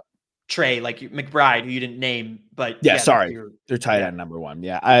 And Trey, like McBride, who you didn't name, but sorry, they're tight end number one.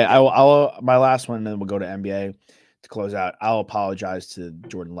 Yeah. I'll my last one, and then we'll go to NBA to close out. I'll apologize to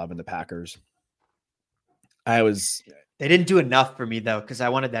Jordan Love and the Packers. They didn't do enough for me though, because I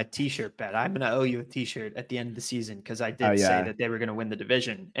wanted that T-shirt bet. I'm going to owe you a T-shirt at the end of the season because I did say that they were going to win the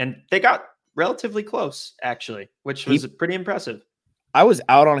division, and they got relatively close actually, which was pretty impressive. I was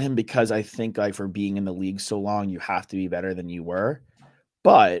out on him because I think like for being in the league so long, you have to be better than you were.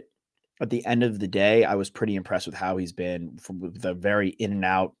 But at the end of the day, I was pretty impressed with how he's been with a very in and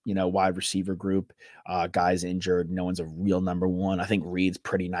out, wide receiver group. Guys injured. No one's a real number one. I think Reed's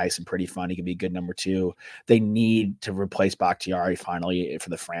pretty nice and pretty fun. He can be a good number two. They need to replace Bakhtiari finally for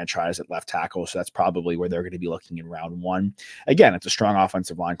the franchise at left tackle. So that's probably where they're going to be looking in round one. Again, it's a strong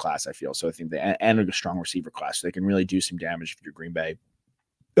offensive line class, I feel. So I think and a strong receiver class. So they can really do some damage if you're Green Bay.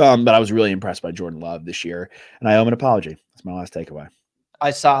 But I was really impressed by Jordan Love this year. And I owe him an apology. That's my last takeaway. I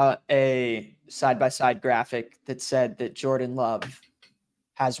saw a side-by-side graphic that said that Jordan Love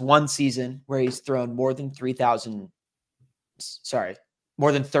has one season where he's thrown more than 30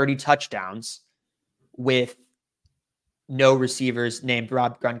 touchdowns with no receivers named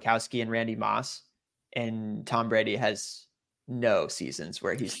Rob Gronkowski and Randy Moss. And Tom Brady has no seasons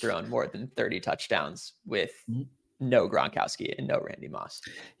where he's thrown more than 30 touchdowns with no Gronkowski and no Randy Moss,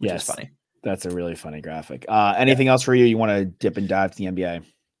 which is funny. That's a really funny graphic. Anything else for you? You want to dip and dive to the NBA?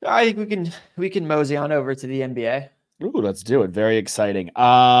 I think we can mosey on over to the NBA. Ooh, let's do it. Very exciting.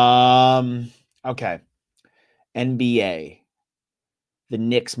 Okay. NBA. The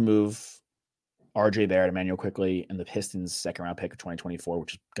Knicks move RJ Barrett, Emmanuel Quickly, and the Pistons' second round pick of 2024,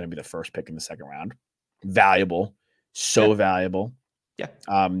 which is going to be the first pick in the second round. Valuable. Valuable. Yeah.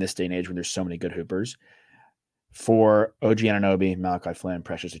 This day and age when there's so many good hoopers. For OG Anunoby, Malachi Flynn,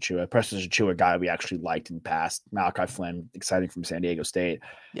 Precious Achiuwa. Precious Achiuwa, a guy we actually liked in the past. Malachi Flynn, exciting from San Diego State.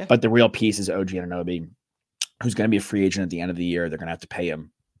 Yeah. But the real piece is OG Anunoby, who's going to be a free agent at the end of the year. They're going to have to pay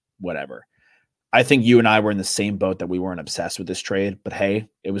him whatever. I think you and I were in the same boat that we weren't obsessed with this trade. But hey,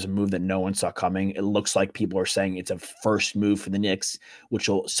 it was a move that no one saw coming. It looks like people are saying it's a first move for the Knicks, which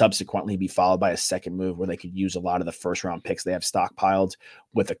will subsequently be followed by a second move where they could use a lot of the first round picks they have stockpiled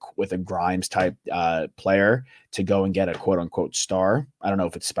with a Grimes type player to go and get a quote unquote star. I don't know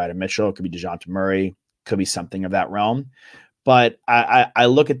if it's Spider Mitchell, it could be DeJounte Murray, could be something of that realm. But I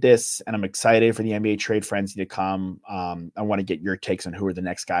look at this and I'm excited for the NBA trade frenzy to come. I want to get your takes on who are the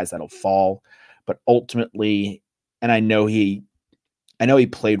next guys that'll fall. But ultimately, and I know he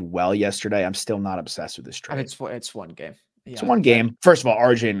played well yesterday. I'm still not obsessed with this trade. It's one game. Yeah. It's one game. First of all,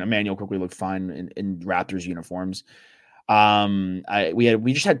 RJ and Emmanuel quickly looked fine in Raptors uniforms. We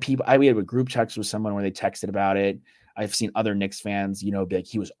had a group text with someone where they texted about it. I've seen other Knicks fans, be like,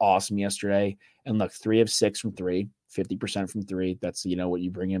 he was awesome yesterday. And look, 3 of 6 from 3, 50% from 3. That's, what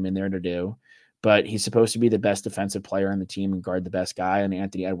you bring him in there to do. But he's supposed to be the best defensive player on the team and guard the best guy. And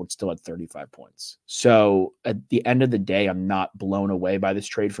Anthony Edwards still had 35 points. So at the end of the day, I'm not blown away by this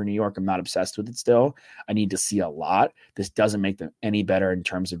trade for New York. I'm not obsessed with it still. I need to see a lot. This doesn't make them any better in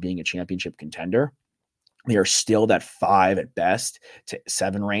terms of being a championship contender. They are still that 5 at best to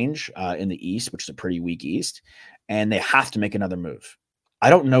 7 range in the East, which is a pretty weak East. And they have to make another move.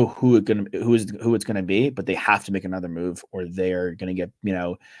 I don't know who it's going to be, but they have to make another move or they're going to get,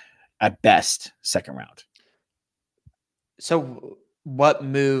 at best, second round. So what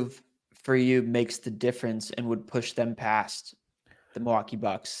move for you makes the difference and would push them past the Milwaukee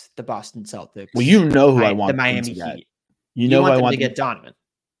Bucks, the Boston Celtics? Well, who I want the Miami Heat. You know want who I them want to get Donovan.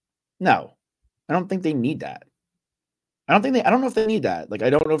 No, I don't think they need that. I don't know if they need that. Like, I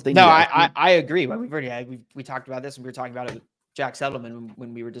don't know if they need that. I agree. Well, we talked about this and we were talking about it with Jack Settleman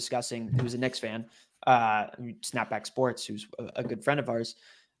when we were discussing, who's a Knicks fan, Snapback Sports, who's a good friend of ours.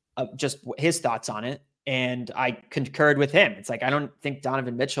 Just his thoughts on it. And I concurred with him. It's like, I don't think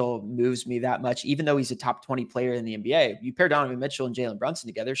Donovan Mitchell moves me that much, even though he's a top 20 player in the NBA. You pair Donovan Mitchell and Jalen Brunson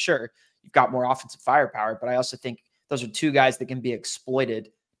together, sure, you've got more offensive firepower, but I also think those are two guys that can be exploited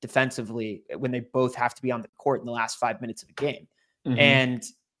defensively when they both have to be on the court in the last 5 minutes of a game. Mm-hmm. And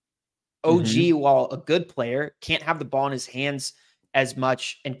OG, while a good player, can't have the ball in his hands as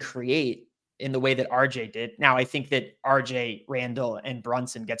much and create in the way that RJ did. Now, I think that RJ, Randall, and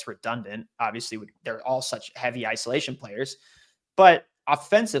Brunson gets redundant. Obviously, they're all such heavy isolation players. But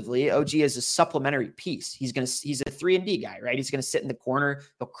offensively, OG is a supplementary piece. He's a 3-and-D guy, right? He's going to sit in the corner.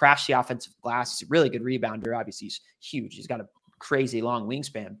 He'll crash the offensive glass. He's a really good rebounder. Obviously, he's huge. He's got a crazy long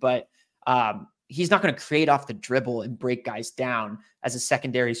wingspan. But he's not going to create off the dribble and break guys down as a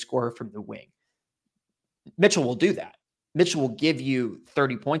secondary scorer from the wing. Mitchell will do that. Mitchell will give you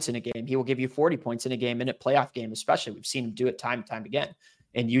 30 points in a game. He will give you 40 points in a game, in a playoff game, especially. We've seen him do it time and time again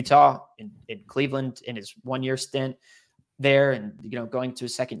in Utah, in Cleveland, in his 1-year stint there, and going to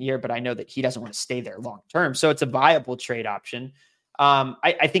his second year. But I know that he doesn't want to stay there long term. So it's a viable trade option.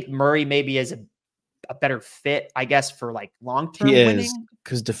 I think Murray maybe is a better fit, I guess, for like long-term winning.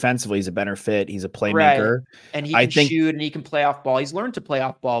 Because defensively he's a better fit. He's a playmaker. Right. And he can shoot and he can play off ball. He's learned to play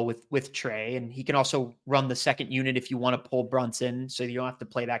off ball with Trey, and he can also run the second unit if you want to pull Brunson, so you don't have to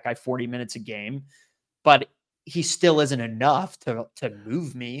play that guy 40 minutes a game. But he still isn't enough to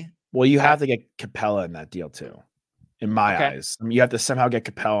move me. Well, you have to get Capella in that deal too. In my eyes, I mean, you have to somehow get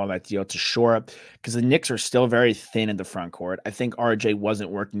Capella on that deal to shore up, because the Knicks are still very thin in the front court. I think RJ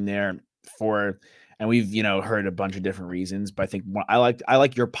wasn't working there and we've, heard a bunch of different reasons, but I think I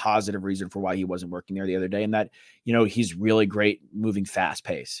like your positive reason for why he wasn't working there the other day, and that, he's really great moving fast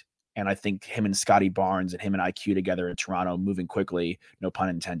pace. And I think him and Scotty Barnes and him and IQ together in Toronto, moving quickly, no pun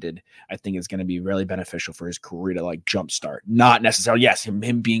intended, I think is going to be really beneficial for his career to like jumpstart. Not necessarily, yes,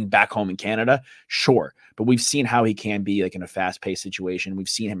 him being back home in Canada, sure, but we've seen how he can be like in a fast paced situation. We've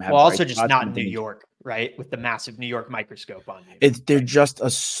seen him have also just not in New York, right? With the massive New York microscope on you. They're just a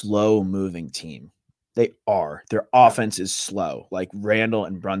slow moving team. They are. Their offense is slow. Like Randall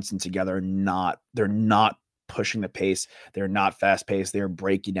and Brunson together, they're not pushing the pace. They're not fast paced. They're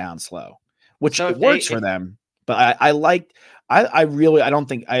breaking down slow, which works for them. But I'm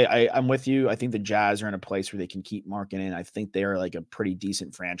with you. I think the Jazz are in a place where they can keep marking in. I think they're like a pretty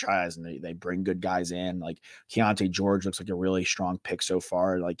decent franchise, and they bring good guys in. Like Keontae George looks like a really strong pick so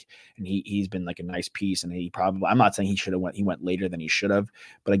far. Like, and he's been like a nice piece. And I'm not saying he went later than he should have,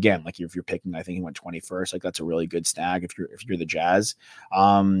 but again, like if you're picking, I think he went 21st. Like that's a really good snag if you're the Jazz.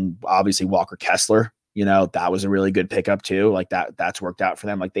 Obviously Walker Kessler. That was a really good pickup too. Like that's worked out for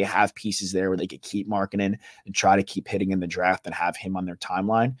them. Like they have pieces there where they could keep marking in and try to keep hitting in the draft and have him on their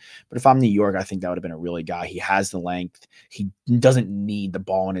timeline. But if I'm New York, I think that would have been a really guy. He has the length. He doesn't need the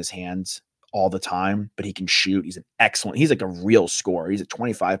ball in his hands all the time, but he can shoot. He's like a real scorer. He's a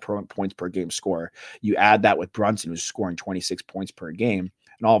 25 points per game scorer. You add that with Brunson, who's scoring 26 points per game,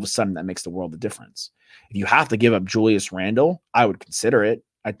 and all of a sudden that makes the world of difference. If you have to give up Julius Randle, I would consider it.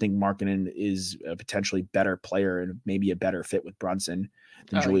 I think Markkanen is a potentially better player and maybe a better fit with Brunson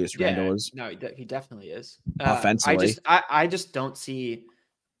than Julius Randle is. No, he definitely is. Offensively. I just don't see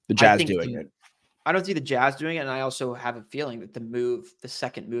the Jazz doing it. I don't see the Jazz doing it, and I also have a feeling that the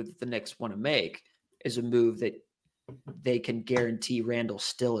second move that the Knicks want to make is a move that they can guarantee Randle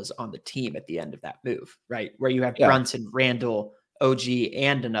still is on the team at the end of that move, right? Where you have Brunson, Randle, OG,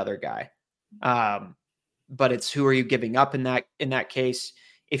 and another guy. But it's who are you giving up in that case?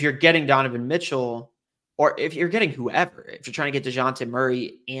 If you're getting Donovan Mitchell, or if you're getting whoever, if you're trying to get DeJounte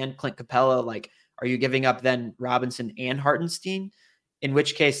Murray and Clint Capella, like, are you giving up then Robinson and Hartenstein? In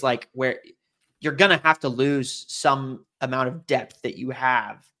which case, like, where you're going to have to lose some amount of depth that you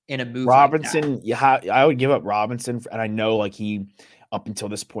have in a move. Robinson, like I would give up Robinson. And I know like he, up until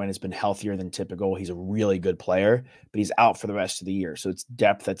this point, has been healthier than typical. He's a really good player, but he's out for the rest of the year. So it's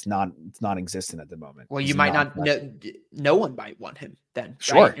depth that's non-existent at the moment. Well, you might not. No one might want him then.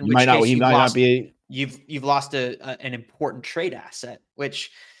 Sure, right? He might not be. You've lost an important trade asset,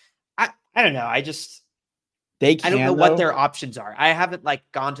 which I don't know. I don't know what their options are. I haven't like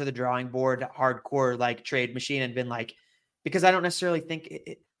gone to the drawing board, hardcore like trade machine, and been like, because I don't necessarily think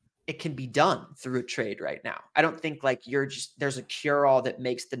it can be done through a trade right now. I don't think like there's a cure-all that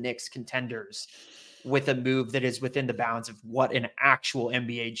makes the Knicks contenders with a move that is within the bounds of what an actual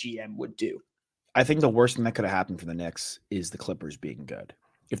NBA GM would do. I think the worst thing that could have happened for the Knicks is the Clippers being good.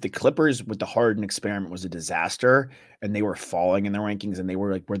 If the Clippers with the Harden experiment was a disaster and they were falling in the rankings and they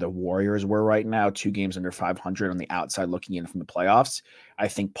were like where the Warriors were right now, 2 games under 500 on the outside looking in from the playoffs, I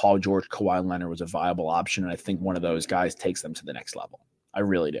think Paul George, Kawhi Leonard was a viable option. And I think one of those guys takes them to the next level. I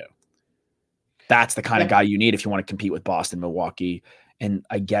really do. That's the kind of guy you need if you want to compete with Boston, Milwaukee, and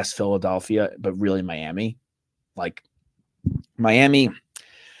I guess Philadelphia, but really Miami. Like Miami,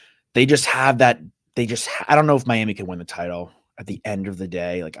 they just have that. I don't know if Miami can win the title at the end of the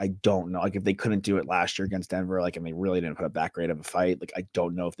day. Like, I don't know. Like, if they couldn't do it last year against Denver, like, and they really didn't put up that great of a fight, like, I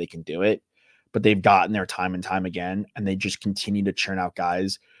don't know if they can do it, but they've gotten there time and time again, and they just continue to churn out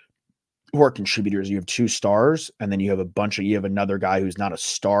guys who are contributors. You have 2 stars, and then you have another guy who's not a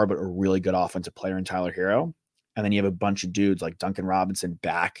star, but a really good offensive player in Tyler Hero. And then you have a bunch of dudes like Duncan Robinson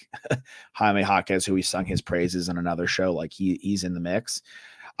back, Jaime Jaquez, who we sung his praises on another show. Like he's in the mix.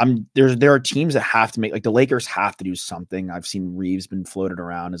 There are teams that have to make, like the Lakers have to do something. I've seen Reeves been floated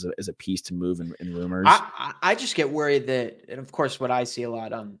around as a piece to move in rumors. I just get worried that, and of course, what I see a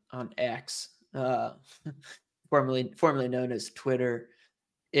lot on X, formerly known as Twitter,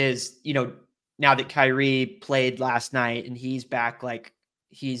 is, you know, now that Kyrie played last night and he's back, like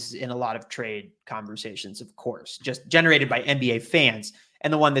he's in a lot of trade conversations, of course, just generated by NBA fans.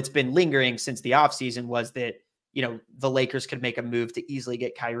 And the one that's been lingering since the offseason was that, you know, the Lakers could make a move to easily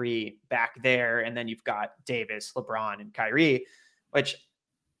get Kyrie back there. And then you've got Davis, LeBron, and Kyrie, which,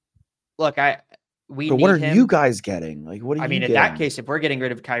 look, But what are you guys getting? Like, what are you getting? In that case, if we're getting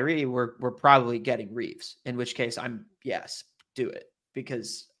rid of Kyrie, we're probably getting Reeves, in which case yes, do it,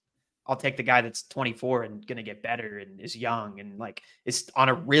 because I'll take the guy that's 24 and going to get better and is young and like is on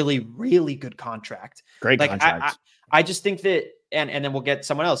a really, really good contract. Great contract. I just think that, and then we'll get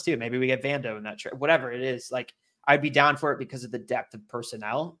someone else too. Maybe we get Vando in that trade, whatever it is. Like, I'd be down for it because of the depth of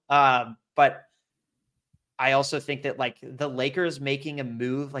personnel. But I also think that like the Lakers making a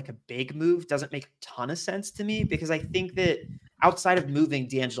move, like a big move, doesn't make a ton of sense to me, because I think that outside of moving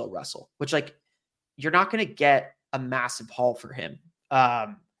D'Angelo Russell, which like you're not going to get a massive haul for him.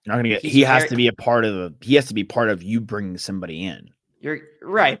 Not going to get. He has to be part of you bringing somebody in. You're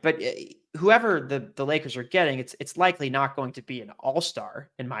right, but whoever the Lakers are getting, it's likely not going to be an all-star,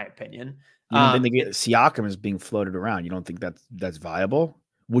 in my opinion. You don't think they get Siakam is being floated around? You don't think that's viable?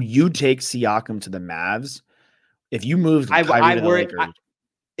 Would you take Siakam to the Mavs if you moved Kyrie to the Lakers?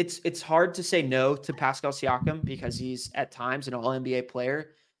 It's hard to say no to Pascal Siakam because he's at times an All-NBA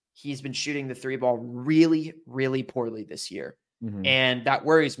player. He's been shooting the three ball really, really poorly this year. Mm-hmm. And that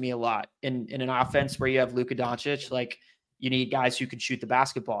worries me a lot in an offense where you have Luka Doncic. Like, you need guys who can shoot the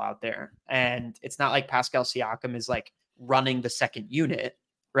basketball out there. And it's not like Pascal Siakam is like running the second unit,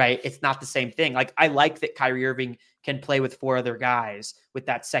 right? It's not the same thing. Like, I like that Kyrie Irving can play with four other guys with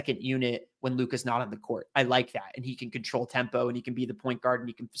that second unit when Luka's not on the court. I like that. And he can control tempo and he can be the point guard and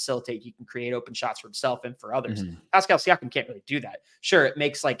he can facilitate. He can create open shots for himself and for others. Mm-hmm. Pascal Siakam can't really do that. Sure, it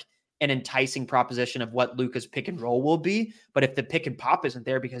makes like an enticing proposition of what Luka's pick and roll will be. But if the pick and pop isn't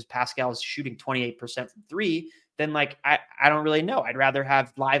there because Pascal is shooting 28% from three, then like, I don't really know. I'd rather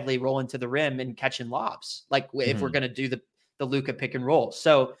have Lively rolling to the rim and catching lobs. Like if we're going to do the Luka pick and roll.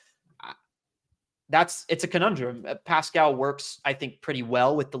 So it's a conundrum. Pascal works, I think, pretty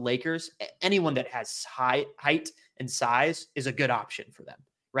well with the Lakers. Anyone that has height and size is a good option for them,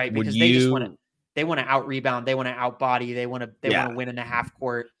 right? Because they want to out rebound. They want to out body. They want to win in a half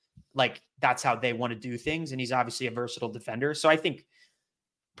court. Like, that's how they want to do things. And he's obviously a versatile defender. So I think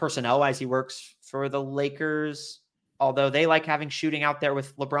personnel-wise, he works for the Lakers, although they like having shooting out there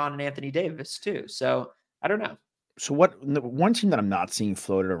with LeBron and Anthony Davis too. So I don't know. So one team that I'm not seeing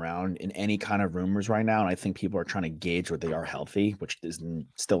floated around in any kind of rumors right now, and I think people are trying to gauge what they are healthy, which is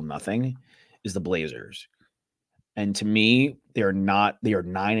still nothing, is the Blazers. And to me, they are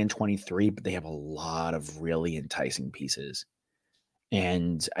 9-23, but they have a lot of really enticing pieces.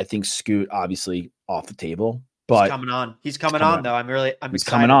 And I think Scoot obviously off the table, but he's coming on though. I'm excited.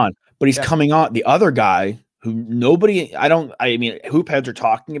 Coming on, but he's coming on. The other guy who hoop heads are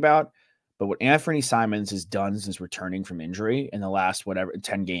talking about, but what Anthony Simons has done since returning from injury in the last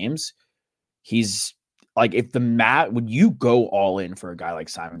 10 games, he's like, would you go all in for a guy like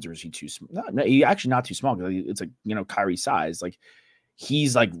Simons, or is he too small? No, he actually not too small. It's like, Kyrie size. Like,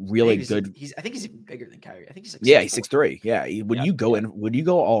 he's like really good. I think he's even bigger than Kyrie. I think he's like 6'4". He's 6'3". Yeah. Would you go in? Would you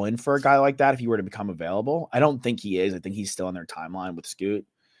go all in for a guy like that if he were to become available? I don't think he is. I think he's still on their timeline with Scoot.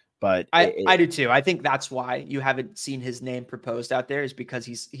 But I do too. I think that's why you haven't seen his name proposed out there, is because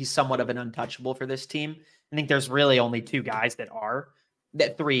he's somewhat of an untouchable for this team. I think there's really only two guys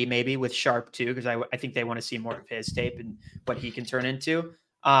three maybe, with Sharp too, because I think they want to see more of his tape and what he can turn into.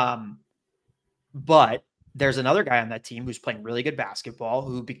 But there's another guy on that team who's playing really good basketball,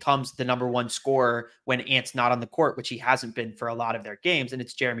 who becomes the number one scorer when Ant's not on the court, which he hasn't been for a lot of their games, and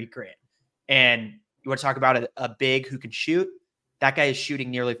it's Jeremy Grant. And you want to talk about a big who can shoot? That guy is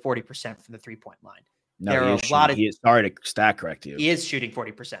shooting nearly 40% from the three-point line. No, he is sorry to stat correct you. He is shooting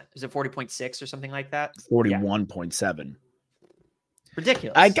 40%. Is it 40.6 or something like that? 41.7.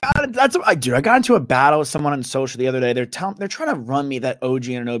 Ridiculous. I got into a battle with someone on social the other day. They're trying to run me that OG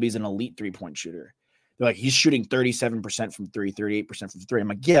Anunoby is an elite three-point shooter. They're like, he's shooting 37% from three, 38% from three. I'm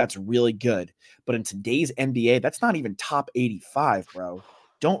like, yeah, that's really good. But in today's NBA, that's not even top 85, bro.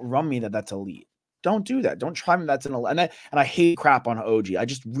 Don't run me that's elite. Don't do that. Don't try me that's an elite. And I hate crap on OG. I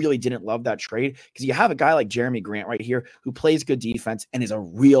just really didn't love that trade, because you have a guy like Jeremy Grant right here who plays good defense and is a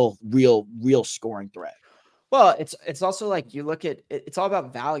real scoring threat. Well, it's also like you look at it's all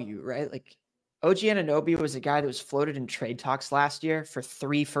about value, right? Like OG Anunoby was a guy that was floated in trade talks last year for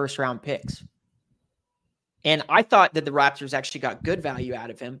 3 first-round picks. And I thought that the Raptors actually got good value out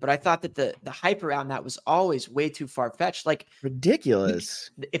of him, but I thought that the hype around that was always way too far-fetched. Like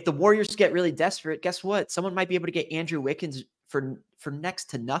Ridiculous. if the Warriors get really desperate, guess what? Someone might be able to get Andrew Wiggins for next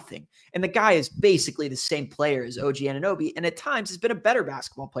to nothing. And the guy is basically the same player as OG Anunoby, and at times has been a better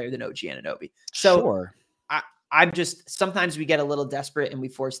basketball player than OG Anunoby. So Sure. I'm just sometimes we get a little desperate and we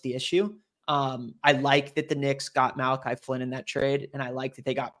force the issue. I like that the Knicks got Malachi Flynn in that trade, and I like that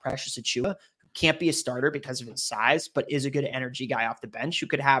they got Precious Achiuwa, who can't be a starter because of his size, but is a good energy guy off the bench who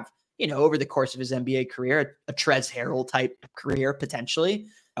could have, over the course of his NBA career, a Trez Harrell type career potentially.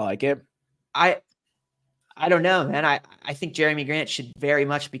 I like it. I don't know, man. I think Jeremy Grant should very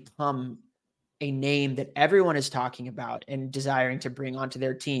much become a name that everyone is talking about and desiring to bring onto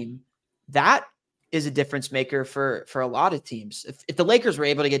their team. That is a difference maker for a lot of teams. If the Lakers were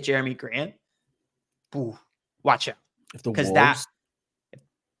able to get Jeremy Grant, watch out. If the Wolves,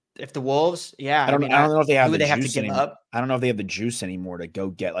 if the Wolves, yeah, I don't know if they have who the they have to juice give anymore. up. I don't know if they have the juice anymore to go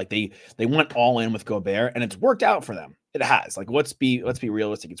get they went all in with Gobert, and it's worked out for them. It has. Like, let's be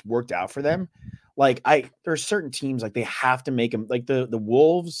realistic. It's worked out for them. Like there's certain teams like they have to make them. Like the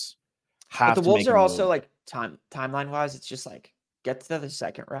Wolves have. But the Wolves are also like timeline wise. It's just like get to the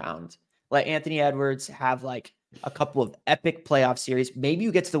second round. Let Anthony Edwards have like a couple of epic playoff series. Maybe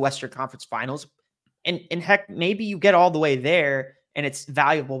you get to the Western Conference Finals, and heck, maybe you get all the way there, and it's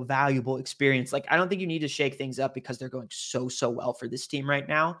valuable experience. Like I don't think you need to shake things up because they're going so well for this team right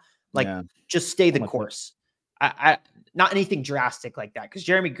now. Like just stay the course. I not anything drastic like that, because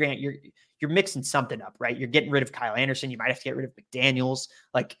Jeremy Grant, you're mixing something up, right? You're getting rid of Kyle Anderson. You might have to get rid of McDaniels.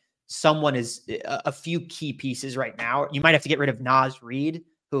 Like someone is a few key pieces right now. You might have to get rid of Naz Reid,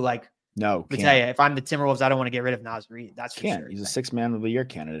 who like. No, I tell you, if I'm the Timberwolves, I don't want to get rid of Naz Reid. That's for sure. He's a 6 man of the year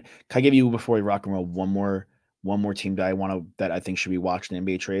candidate. Can I give you, before we rock and roll, one more team that I think should be watching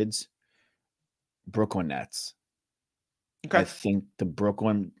NBA trades? Brooklyn Nets. Okay. I think the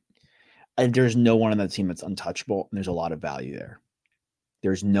Brooklyn. There's no one on that team that's untouchable, and there's a lot of value there.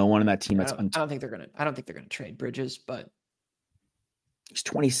 There's no one on that team that's untouchable. I don't think they're gonna trade Bridges, but he's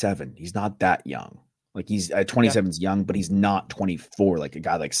 27. He's not that young. Like he's 27 is young, but he's not 24 like a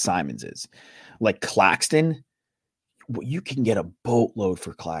guy like Simons is. Like Claxton, you can get a boatload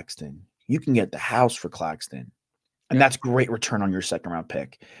for Claxton. You can get the house for Claxton. And that's great return on your second round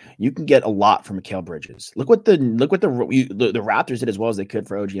pick. You can get a lot from Mikal Bridges. Look what the Raptors did as well as they could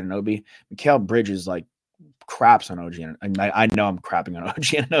for OG Anunoby. Mikal Bridges like craps on OG, and I know I'm crapping on OG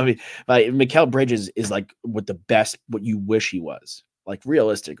Anunoby, but Mikal Bridges is like what you wish he was. Like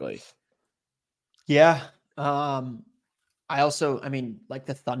realistically. Yeah. I mean, like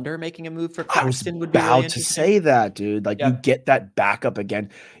the Thunder making a move for Claxton would be really about to say that, dude. Like you get that backup again.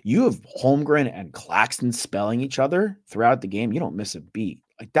 You have Holmgren and Claxton spelling each other throughout the game. You don't miss a beat.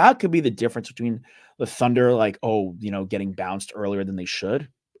 Like that could be the difference between the Thunder, like, getting bounced earlier than they should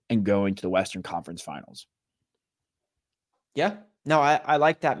and going to the Western Conference Finals. Yeah. No, I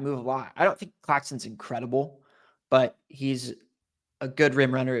like that move a lot. I don't think Claxton's incredible, but he's a good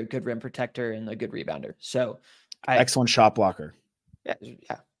rim runner, a good rim protector, and a good rebounder. So excellent shot blocker. Yeah.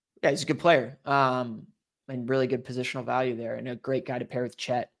 He's a good player. And really good positional value there, and a great guy to pair with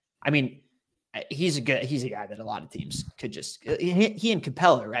Chet. I mean, he's a guy that a lot of teams could just he and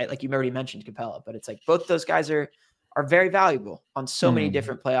Capella, right? Like you already mentioned Capella, but it's like both those guys are very valuable on so many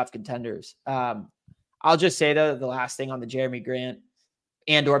different playoff contenders. I'll just say though, the last thing on the Jeremy Grant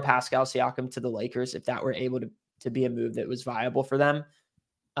and or Pascal Siakam to the Lakers, if that were able to be a move that was viable for them,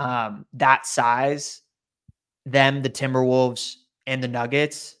 that size, them, the Timberwolves, and the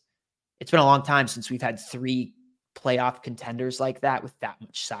Nuggets, it's been a long time since we've had 3 playoff contenders like that with that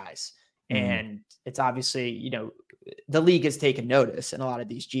much size. And it's obviously, the league has taken notice, and a lot of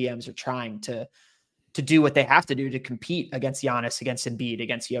these GMs are trying to do what they have to do to compete against Giannis, against Embiid,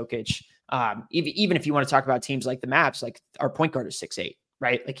 against Jokic. Even if you want to talk about teams like the Maps, like our point guard is 6'8",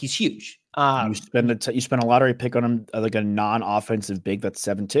 right? Like he's huge. You spend a lottery pick on him, like a non-offensive big that's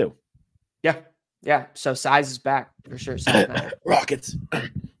 7'2". Yeah. So size is back for sure. Rockets.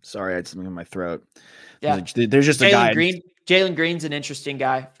 Sorry, I had something in my throat. Yeah. There's just a guy. Jalen Green's an interesting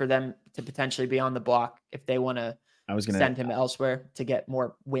guy for them to potentially be on the block if they want to send him elsewhere to get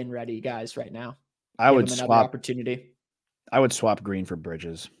more win-ready guys right now. I would swap opportunity. I would swap Green for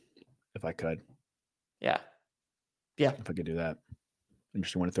Bridges if I could. Yeah. If I could do that. I'm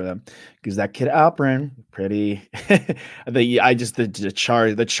just want to throw that because that kid Alperin, pretty. The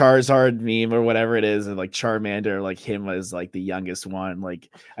Charizard meme or whatever it is, and like Charmander, like him as like the youngest one. Like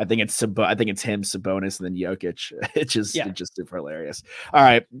I think it's him, Sabonis, and then Jokic. It's just super hilarious. All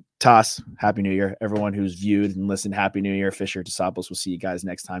right, Toss. Happy New Year, everyone who's viewed and listened. Happy New Year, Fisher Tosopoulos. We'll see you guys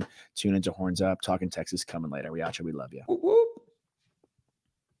next time. Tune into Horns Up. Talking Texas coming later. Riacha, we love you.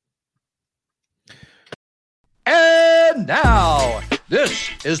 And now,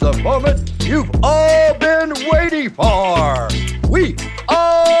 this is the moment you've all been waiting for. We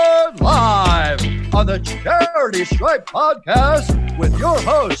are live on the Charity Stripe podcast with your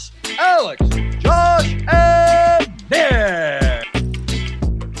hosts, Alex, Josh, and Nick.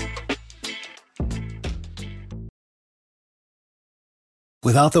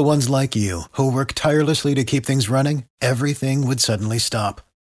 Without the ones like you, who work tirelessly to keep things running, everything would suddenly stop.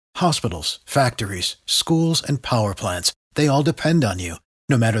 Hospitals, factories, schools, and power plants, they all depend on you.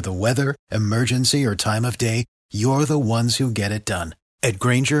 No matter the weather, emergency, or time of day, you're the ones who get it done. At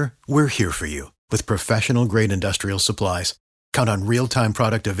Grainger, we're here for you with professional-grade industrial supplies. Count on real-time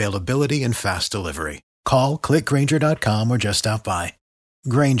product availability and fast delivery. Call, click Grainger.com, or just stop by.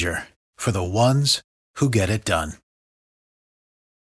 Grainger, for the ones who get it done.